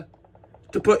to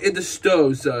put in the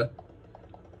stoves. And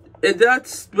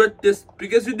that's what this,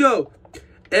 because you know,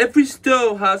 every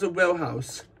stove has a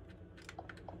warehouse.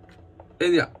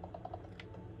 And yeah.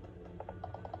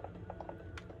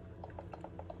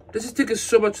 This is taking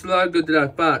so much longer than I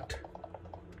thought.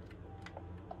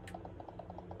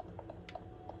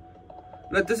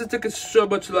 Like, this is taking so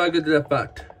much longer than I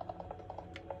thought.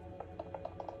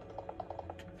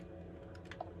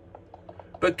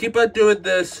 But keep on doing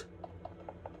this.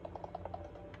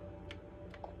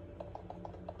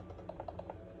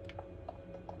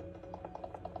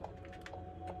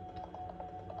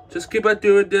 Just keep on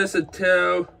doing this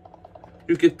until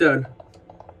you get done.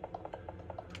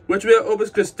 Which we are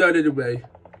almost just done anyway.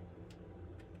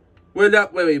 We're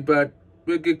not really, but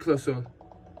we'll get closer.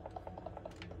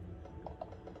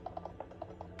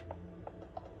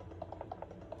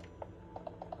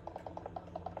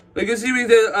 Like you see, we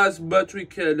did as much we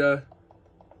can.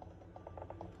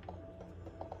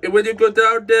 And when you go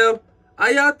down there,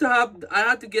 I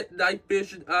have to get night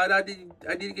vision on. I need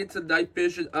to get some night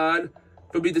vision on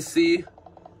for me to see.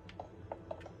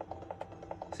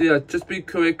 So yeah, just be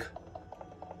quick.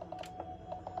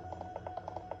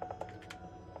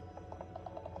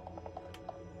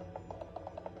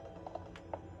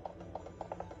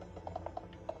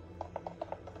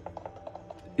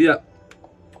 Yeah.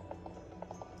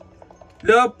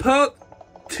 Now part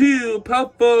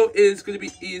 4 is going to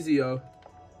be easier.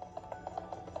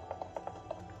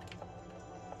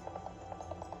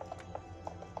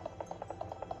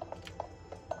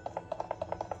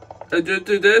 And just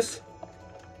do this.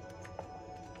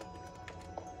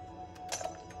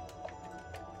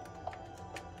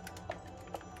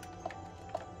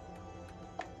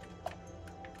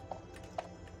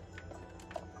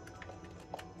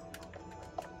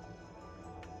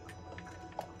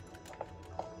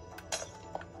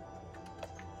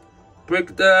 Break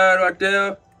it down right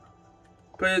there.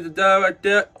 Put it down right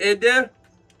there. And there.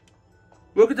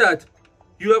 Look at that.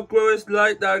 you have glorious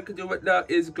light. Now I can do right now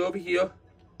is go over here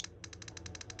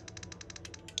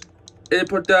and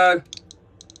put down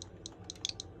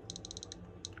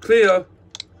clear.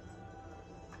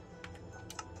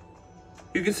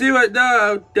 You can see right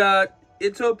now that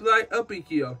it's all bright up in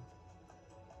here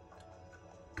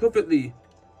perfectly.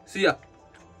 So yeah,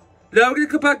 now we're gonna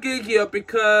come back in here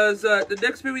because the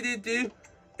next thing we need to do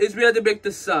is we have to make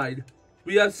the sign.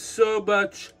 We have so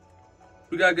much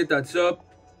we gotta get done. So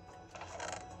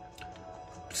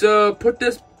put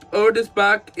this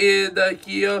back in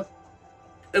here,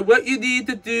 and what you need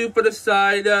to do for the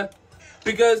sign,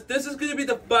 because this is gonna be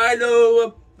the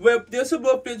final. Well, there's some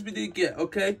more things we need to get.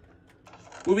 Okay,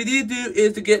 what we need to do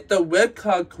is to get the red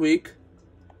concrete.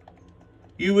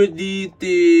 You would need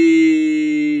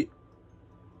the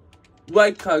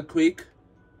white concrete.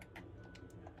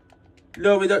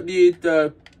 No, we don't need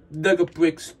the nugget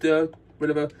bricks,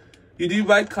 whatever. You need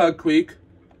white concrete.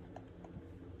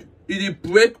 You need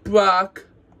brick block.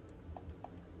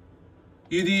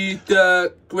 You need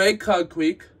gray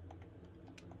concrete.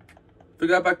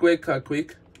 Forgot about gray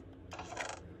concrete.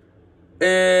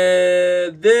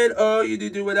 And then all you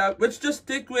need to do without, let's just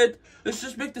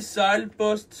make the sign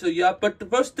first. So yeah, but the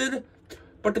first thing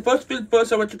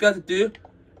first I want you guys to do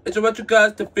is I want you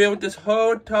guys to fill this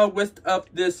whole entire rest of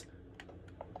this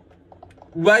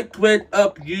right grid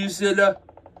up using a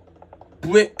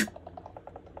brick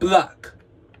block.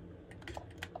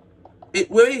 It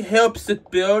really helps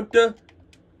it build, and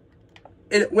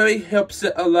it really helps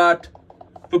it a lot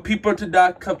for people to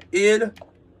not come in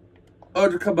or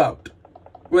to come out.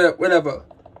 Whatever.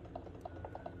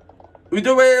 We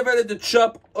don't really ready to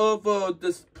chop over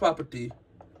this property.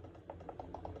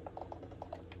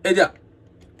 And yeah.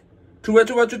 So what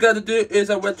you guys to do is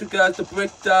I want you guys to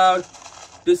break down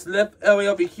this left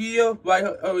area over here, right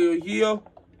area over here,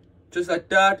 just like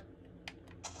that.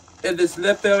 And this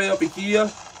left area over here,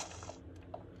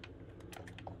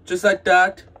 just like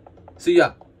that. So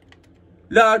yeah.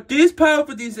 Now these power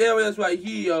for these areas right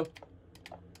here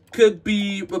could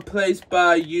be replaced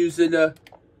by using a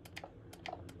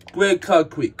gray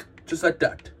concrete, just like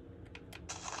that.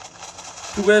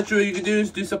 So what you can do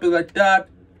is do something like that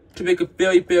to make it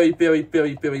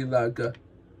very longer.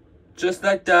 Just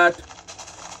like that.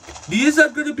 These are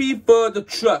going to be for the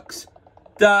trucks,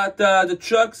 that the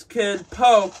trucks can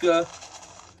park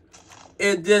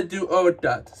and then do all of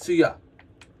that. So yeah,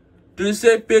 do the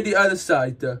same thing on the other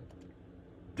side. Do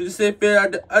the same thing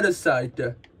on the other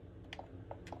side.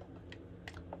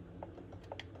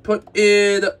 Put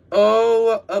in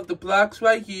all of the blocks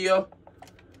right here.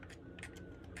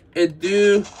 And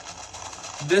do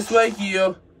this right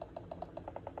here.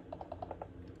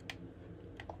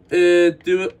 And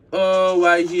do it all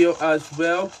right here as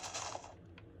well.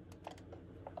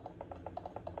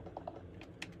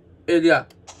 And yeah,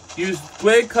 use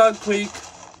gray concrete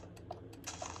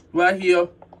right here.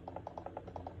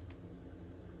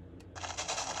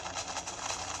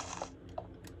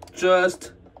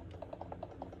 Just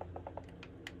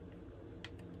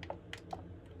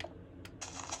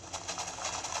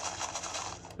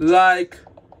like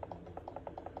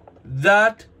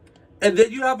that. And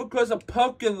then you have, of course, a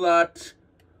parking lot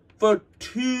for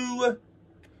 2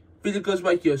 vehicles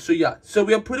right here. So yeah, so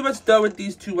we are pretty much done with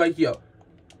these 2 right here.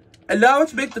 And now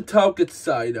let's make the target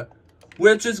side,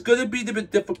 which is going to be a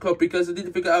bit difficult because I need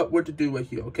to figure out what to do right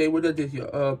here. Okay, what did I do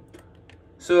here?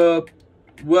 So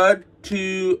 1,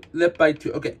 2, left by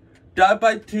 2. Okay, down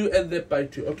by 2 and left by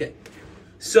 2. Okay,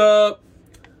 so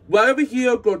right over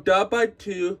here, go down by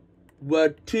 2,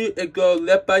 1, 2, and go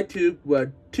left by 2,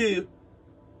 1, 2.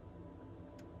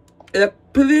 And I'm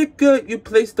pretty good you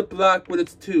place the block when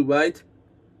it's 2, right?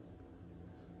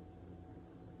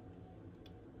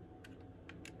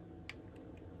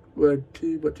 One,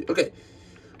 two. Okay.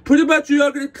 Pretty much you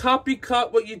are going to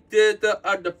cut what you did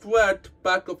on the front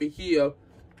back over here.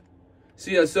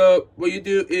 So yeah, so what you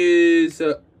do is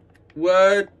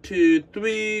 1, 2,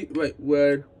 3. Wait,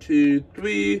 1, 2,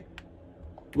 3.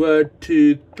 1,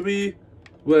 2, 3.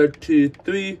 1, 2,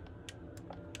 3.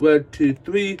 1, 2,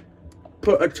 3.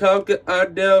 Put a target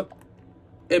on there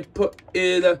and put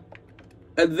in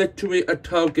literally a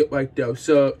target right there.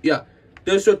 So yeah,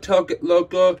 there's your target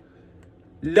logo.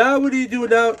 Now what you do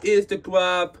now is to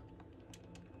grab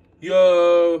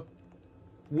your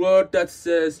word that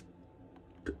says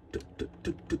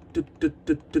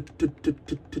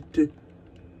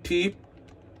T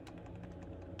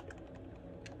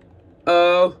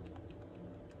O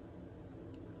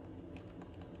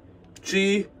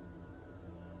G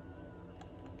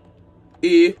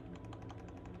E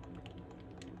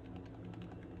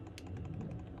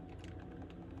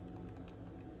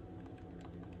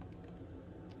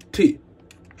T.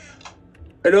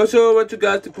 And also I want you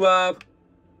guys to grab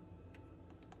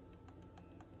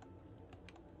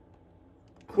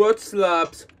quartz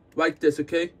slabs like this,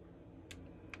 okay?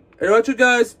 And what you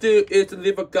guys do is to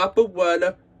leave a gap of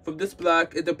 1 from this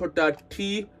block and then put down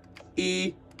T,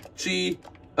 E, G,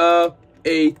 L,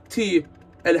 A, T.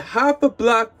 And half a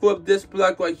block from this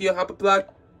block right here, half a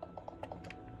block.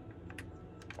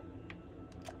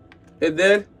 And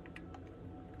then,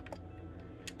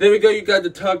 there we go, you got the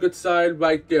target sign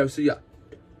right there, so yeah.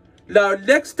 Now,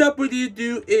 next up we need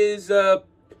to do is, the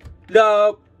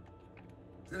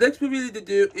next thing we need to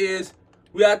do is,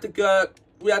 we have to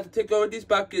take over this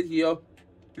bucket here.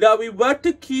 Now, we want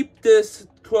to keep this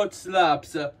quartz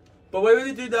slabs, but what we're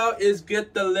going to do now is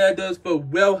get the letters for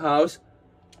warehouse.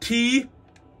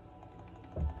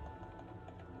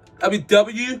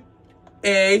 W,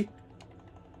 A,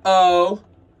 O,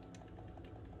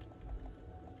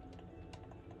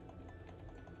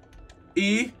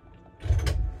 E,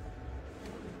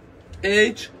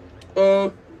 H,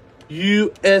 O,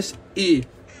 U, S, E.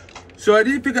 So I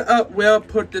need to figure out where I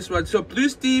put this one. So Blue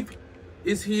Steve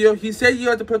is here. He said you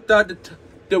have to put down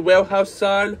the warehouse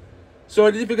sign. So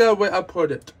I need to figure out where I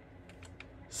put it.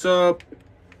 So,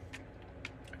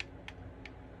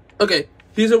 okay,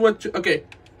 here's what you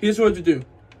do.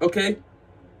 Okay,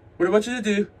 what I want you to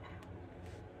do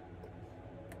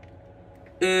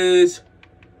is,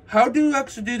 how do you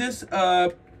actually do this?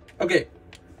 Okay.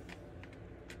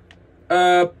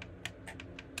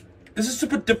 This is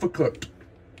super difficult.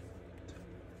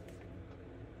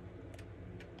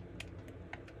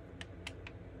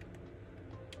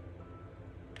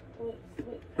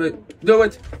 Wait, no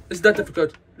wait, it's not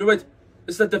difficult. No wait,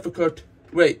 it's not difficult.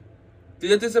 Wait,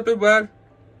 did I do something wrong?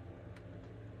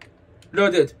 No, I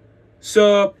did.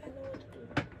 So,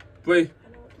 wait.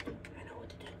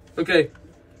 Okay.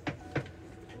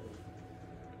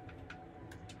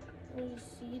 Can you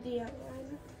see the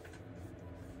outline?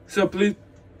 So please.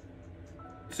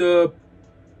 So.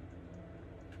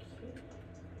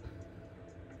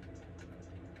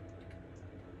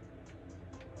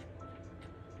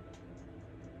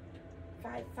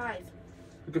 Five.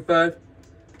 Okay, 5.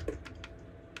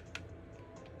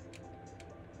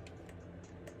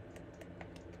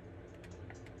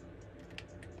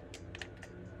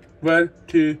 One,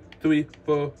 2, 3,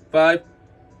 4, 5.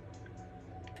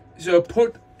 So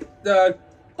put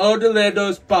all the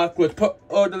letters backwards. Put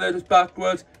all the letters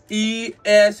backwards. E,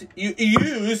 S, U,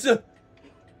 use.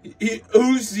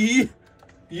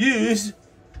 Use.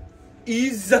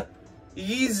 Is.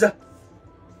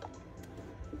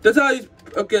 That's how you,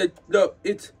 okay, no,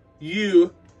 it's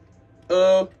U,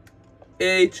 O,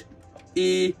 H,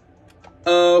 E,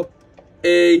 O,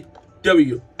 A,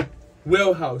 W.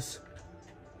 Warehouse.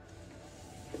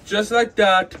 Just like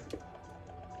that.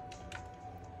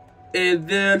 And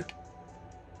then,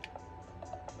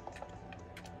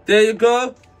 there you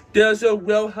go. There's your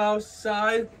warehouse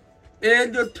sign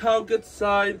and your target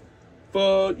sign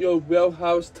for your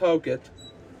warehouse target.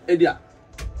 And yeah.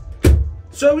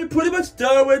 So we pretty much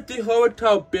done with the whole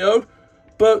entire build,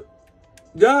 but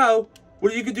now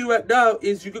what you can do right now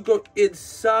is you can go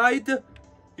inside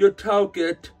your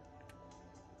target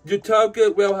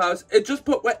warehouse and just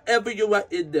put whatever you want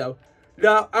in there.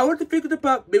 Now I want to think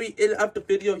about maybe in after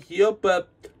video here, but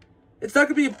it's not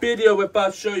gonna be a video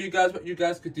without showing you guys what you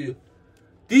guys could do.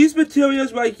 These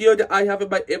materials right here that I have in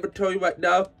my inventory right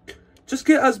now, just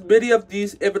get as many of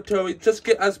these inventory, just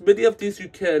get as many of these you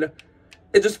can.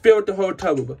 And just fill it the whole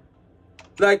time.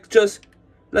 Just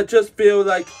feel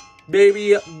like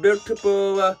maybe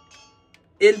multiple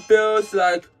infills,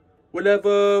 like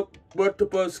whatever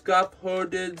multiple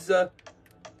scaffoldings,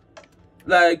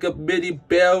 like mini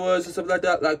barrels or something like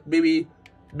that, like maybe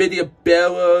mini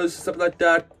barrels or something like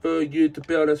that for you to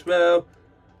build as well.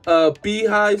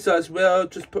 Beehives as well.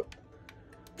 Just put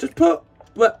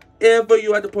whatever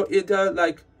you want to put in there.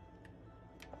 Like,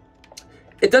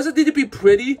 it doesn't need to be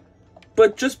pretty.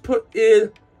 But just put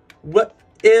in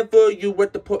whatever you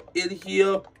want to put in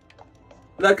here.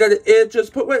 Like at the end,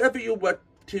 just put whatever you want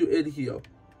to in here.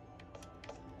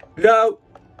 Now,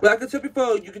 like I said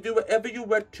before, you can do whatever you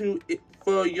want to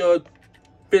for your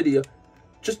video.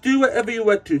 Just do whatever you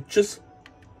want to. Just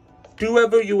do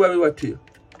whatever you want to.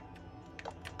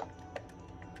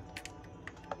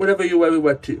 Whatever you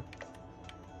want to.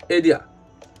 And yeah.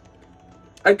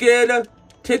 Again,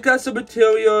 take out some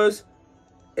materials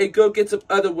and go get some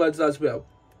other ones as well.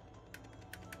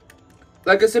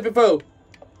 Like I said before,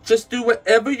 just do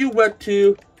whatever you want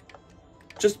to.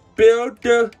 Just build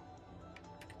the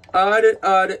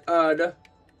on.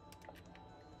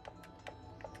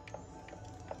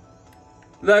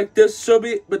 Like, there's so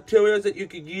many materials that you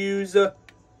can use.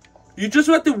 You just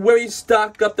want to really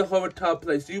stock up the whole entire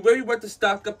place. You really want to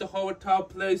stock up the whole entire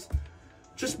place.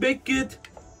 Just make it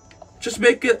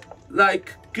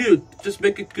like good. Just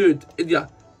make it good. And yeah.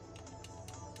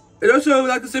 And also,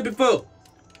 like I said before,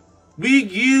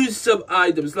 reuse some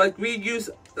items. Like you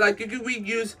can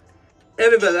reuse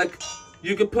everywhere. Like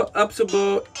you can put up some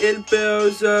more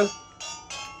infills,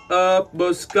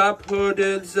 more scrap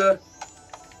hurdles,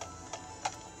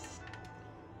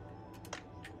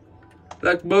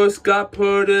 like more scrap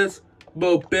hurdles,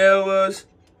 more barrels,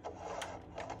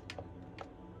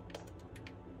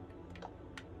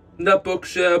 nut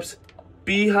bookshelves,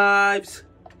 beehives,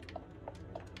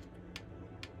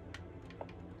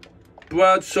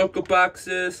 brown sugar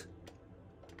boxes,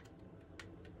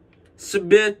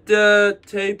 cement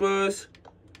tables,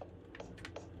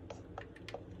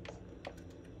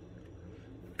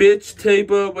 bench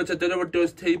table, which I don't know what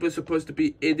those tables are supposed to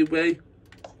be anyway.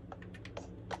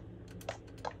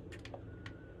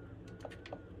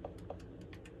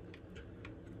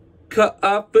 Cut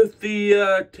up with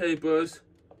the tables,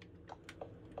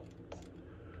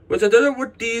 which I don't know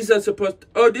what these are supposed to.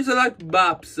 Oh, these are like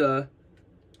maps. I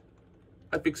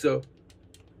think so.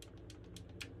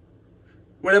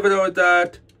 Whatever know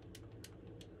that.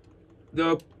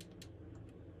 No.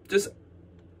 Just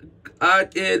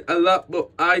add in a lot more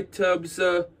items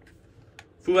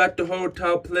throughout the whole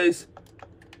entire place.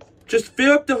 Just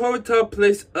fill up the whole entire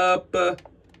place up.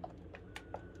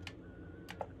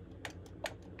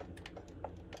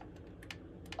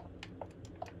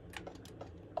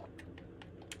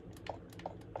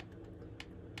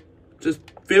 Just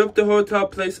fill up the whole entire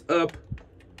place up.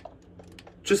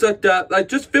 Just like that. Like,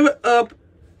 just fill it up.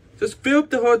 Just fill up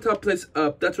the whole entire place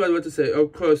up. That's what I want to say.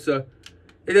 Of course, and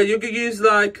then you can use,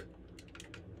 like,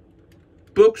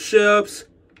 bookshelves.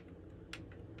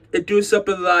 And do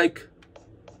something like...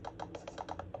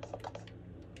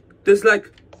 Just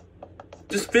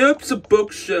fill up some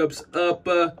bookshelves up.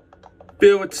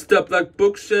 Fill with stuff. Like,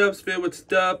 bookshelves, fill with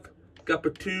stuff. Got for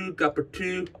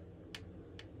two.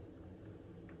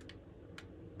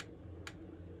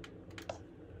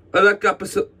 I like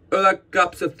gaps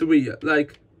of three.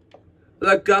 Like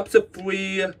gaps of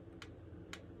three.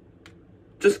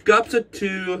 Just gaps of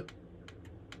two.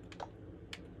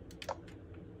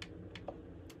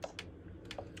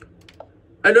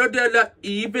 I know they're not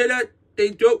even. They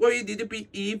don't really need to be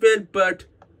even, but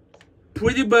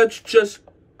pretty much just,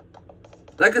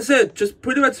 like I said, just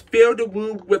pretty much fill the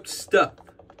room with stuff.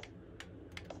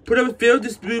 Pretty much fill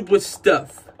this room with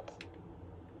stuff.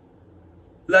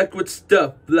 Like with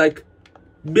stuff, like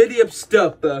many of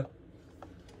stuff.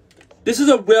 This is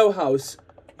a warehouse.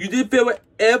 You need to fill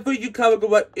whatever you kind of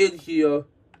want in here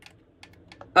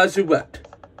as you want.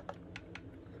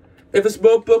 If it's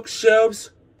more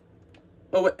bookshelves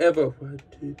or whatever. 1,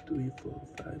 2, 3, 4,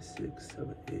 5, 6,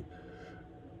 7, 8.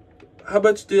 How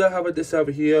much do I have of this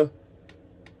over here?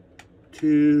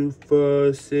 2,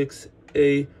 4, 6,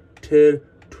 8, 10,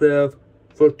 12,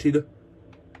 14.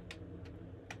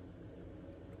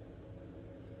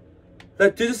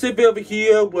 Like, do the same thing over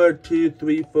here. 1, 2,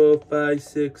 3, 4, 5,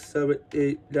 6, 7,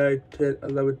 8, 9, 10,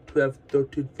 11, 12,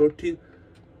 13, 14.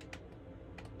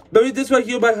 Maybe this one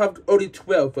here might have only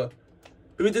 12.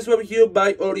 Maybe this one over here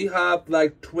might only have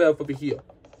like 12 over here.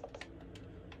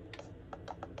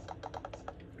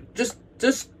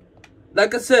 Just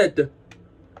like I said,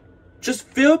 just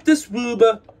fill up this room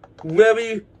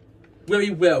very, very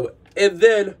well. And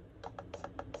then,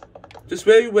 just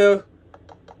very well.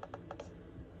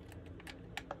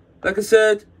 Like I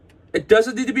said, it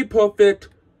doesn't need to be perfect.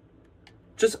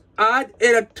 Just add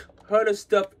in a ton of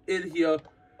stuff in here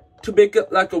to make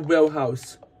it like a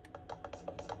warehouse.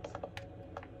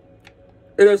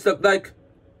 And stuff like,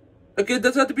 okay, it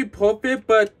doesn't have to be perfect,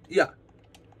 but yeah.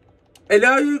 And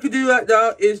now you can do right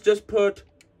now is just put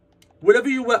whatever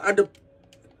you want on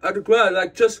the ground.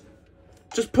 Like just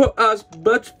put as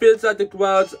much bits on the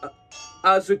ground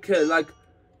as you can. Like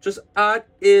just add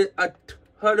in a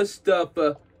ton of stuff.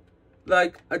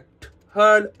 Like a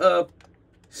ton of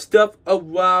stuff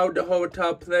around the whole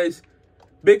entire place.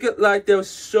 Make it like there's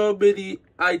so many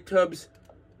items.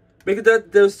 Make it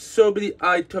that there's so many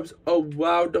items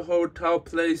around the whole entire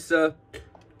place. And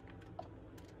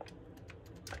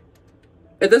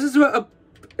this is what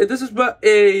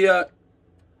a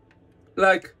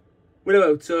like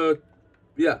whatever. So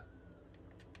yeah,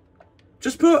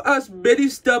 just put as many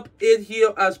stuff in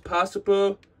here as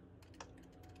possible.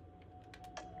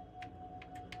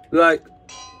 Like,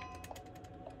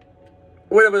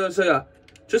 whatever, so yeah.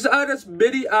 Just add as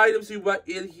many items you want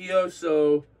in here,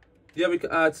 so, yeah, we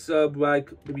can add some like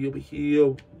maybe over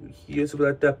here, something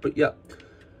like that. But yeah,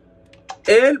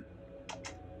 and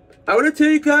I want to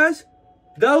tell you guys,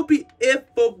 that will be it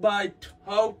for my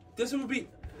talk. This will be,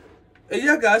 and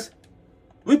yeah, guys,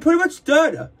 we pretty much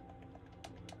done.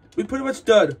 We pretty much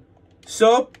done.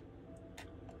 So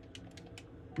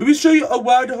let me show you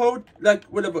around the whole, like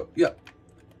whatever. Yeah.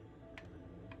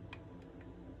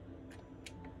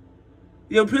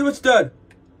 Yeah, I'm pretty much done.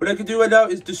 What I can do right now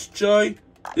is destroy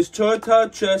this total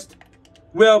chest.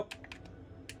 Well,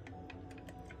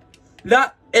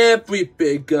 not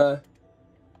everything,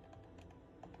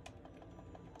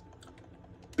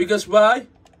 because why?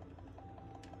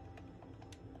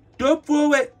 Don't throw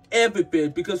away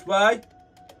everything. Because why?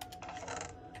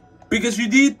 Because you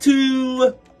need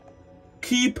to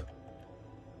keep,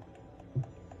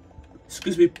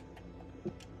 excuse me.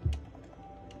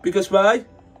 Because why?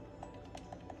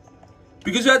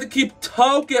 Because you have to keep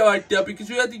target right there, because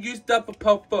you have to use that for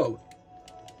power forward.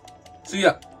 So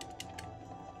yeah.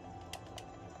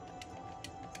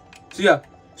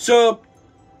 So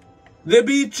let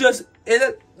me just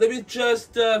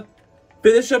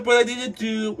finish up what I need to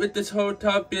do with this whole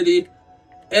top video,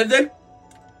 and then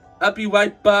I'll be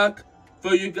right back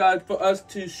for you guys, for us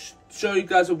to show you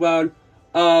guys around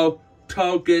our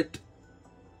target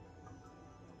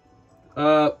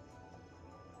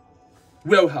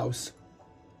warehouse.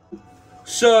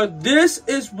 So this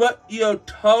is what your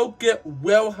target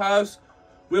warehouse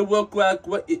will look like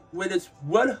when it's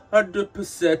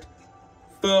 100%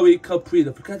 fully complete.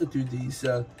 I forgot to do these.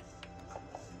 Let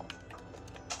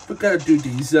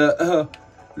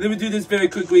me do this very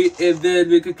quickly, and then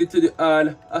we can continue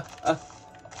on.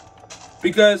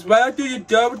 Because right after you're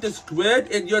done with this grid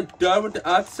and you're done with the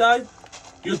outside,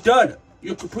 you're done.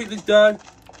 You're completely done.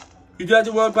 You don't have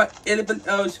to worry about anything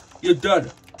else. You're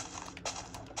done.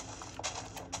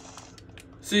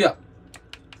 So yeah,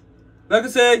 like I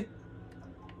say,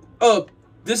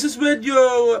 this is when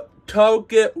your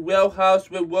target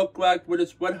warehouse will look like when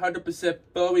it's 100%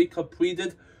 fully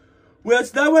completed. When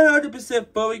it's not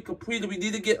 100% fully completed, we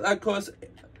need to get like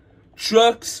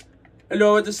trucks and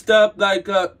all the stuff like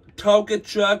target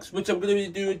trucks, which I'm going to be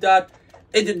doing that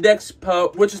in the next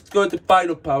part, which is going to the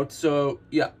final part. So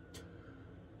yeah.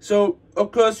 So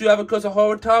of course you have a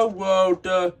whole entire world.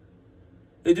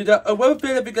 They do that. One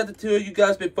thing I forgot to tell you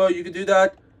guys before, you can do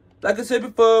that. Like I said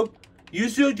before,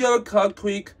 use your yellow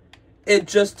concrete and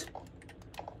just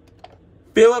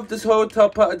fill up this whole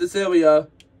top part of this area.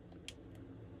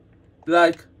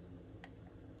 Like,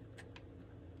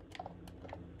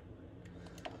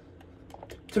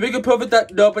 to make it perfect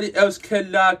that nobody else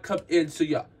cannot come in. So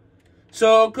yeah.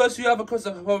 So of course you have a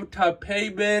whole entire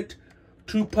pavement,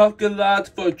 2 parking lots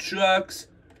for trucks.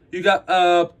 You got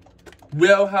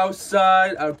warehouse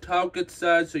side, our target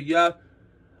side. So yeah,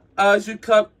 as you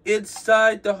come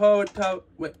inside the whole entire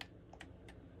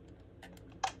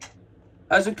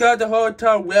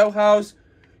warehouse,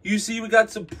 you see we got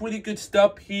some pretty good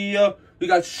stuff here. We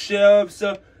got shelves,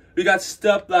 we got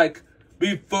stuff like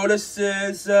maybe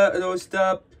furnaces and all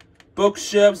stuff,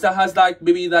 bookshelves that has like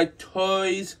maybe like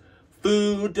toys,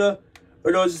 food, and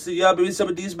those. Yeah, maybe some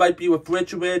of these might be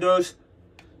refrigerators.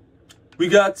 We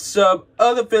got some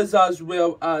other things as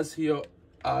well as here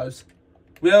as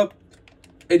well,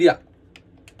 and yeah.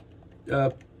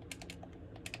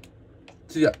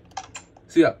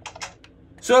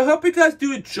 So I hope you guys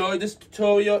do enjoy this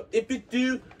tutorial. If you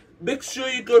do, make sure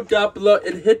you go down below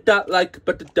and hit that like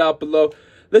button down below.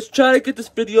 Let's try to get this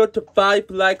video to 5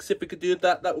 likes. If we could do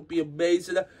that, that would be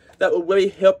amazing. That would really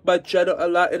help my channel a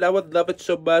lot, and I would love it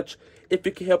so much if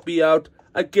you can help me out.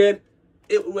 Again,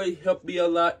 it would really help me a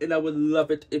lot, and I would love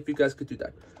it if you guys could do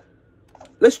that.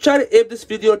 Let's try to aim this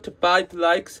video to 5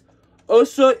 likes.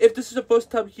 Also, if this is the first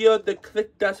time here, then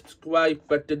click that subscribe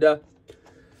button.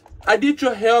 I need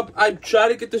your help. I'm trying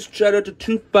to get this channel to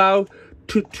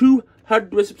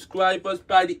 200 subscribers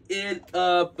by the end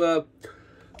of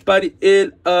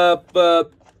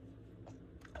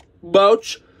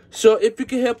March. So if you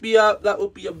can help me out, that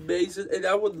would be amazing, and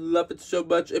I would love it so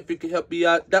much if you can help me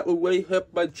out. That would really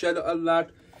help my channel a lot,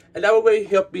 and that would really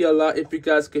help me a lot if you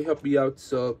guys can help me out.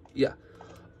 So yeah.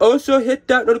 Also, hit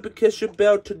that notification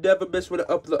bell to never miss when I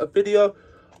upload a video.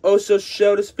 Also,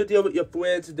 share this video with your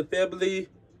friends and the family.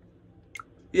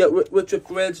 Yeah, with your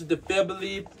friends and the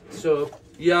family. So,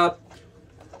 yeah.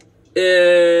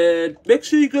 And make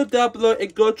sure you go down below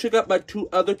and go check out my 2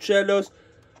 other channels.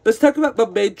 Let's talk about my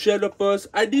main channel first.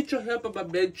 I need your help on my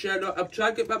main channel. I'm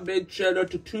trying to get my main channel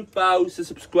to 2,000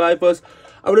 subscribers.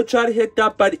 I'm going to try to hit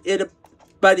that by the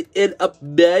end of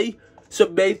May. So,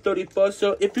 May 31st.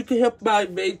 So, if you can help my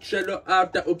main channel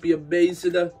out, that would be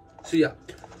amazing. So, yeah.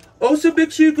 Also,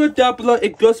 make sure you go down below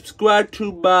and go subscribe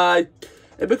to my...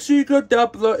 And make sure you go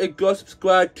down below and go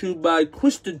subscribe to my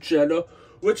Christian channel,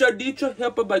 which I need your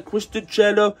help on my Christian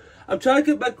channel. I'm trying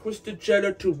to get my Christian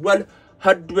channel to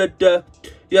 100.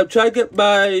 I'm trying to get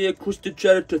my Christian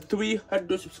channel to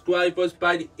 300 subscribers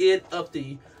by the end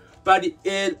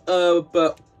of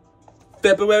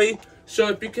February. So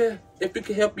if you can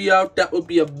help me out, that would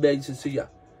be amazing. So yeah.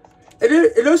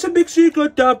 And also make sure you go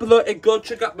down below and go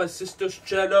check out my sister's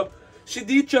channel. She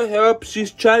needs your help.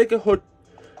 She's trying to get her...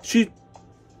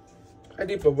 I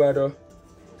need Beretta.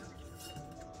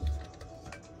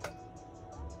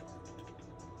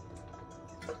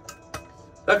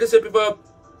 Like I said before,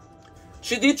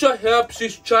 she needs your help.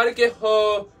 She's trying to get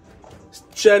her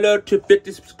channel to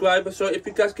 50 subscribers. So if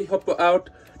you guys can help her out,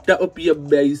 that would be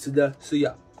amazing. So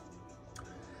yeah.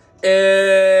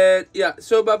 And yeah,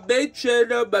 so my main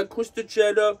channel, my Christian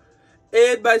channel,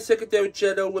 and my secondary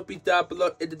channel will be down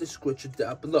below in the description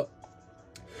down below.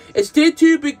 And stay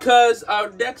tuned because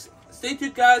stay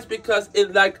tuned guys, because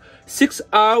in like 6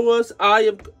 hours I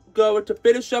am going to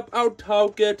finish up our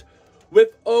target with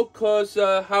of course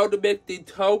how to make the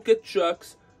target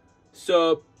trucks.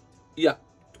 So yeah.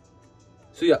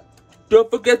 Don't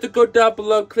forget to go down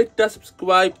below, click that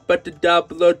subscribe button down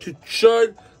below to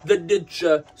join the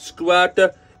Ninja Squad,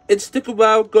 and stick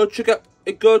around. Go check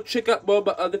out more of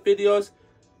my other videos.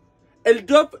 And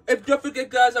don't forget,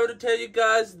 guys. I want to tell you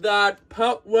guys that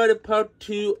part 1 and part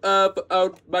 2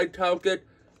 of my target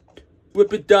will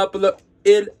be down below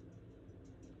in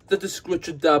the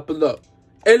description down below,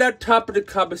 and on top of the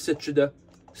comment section there.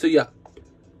 So yeah.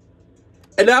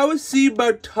 And I will see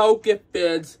my target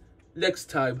fans next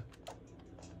time.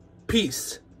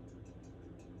 Peace.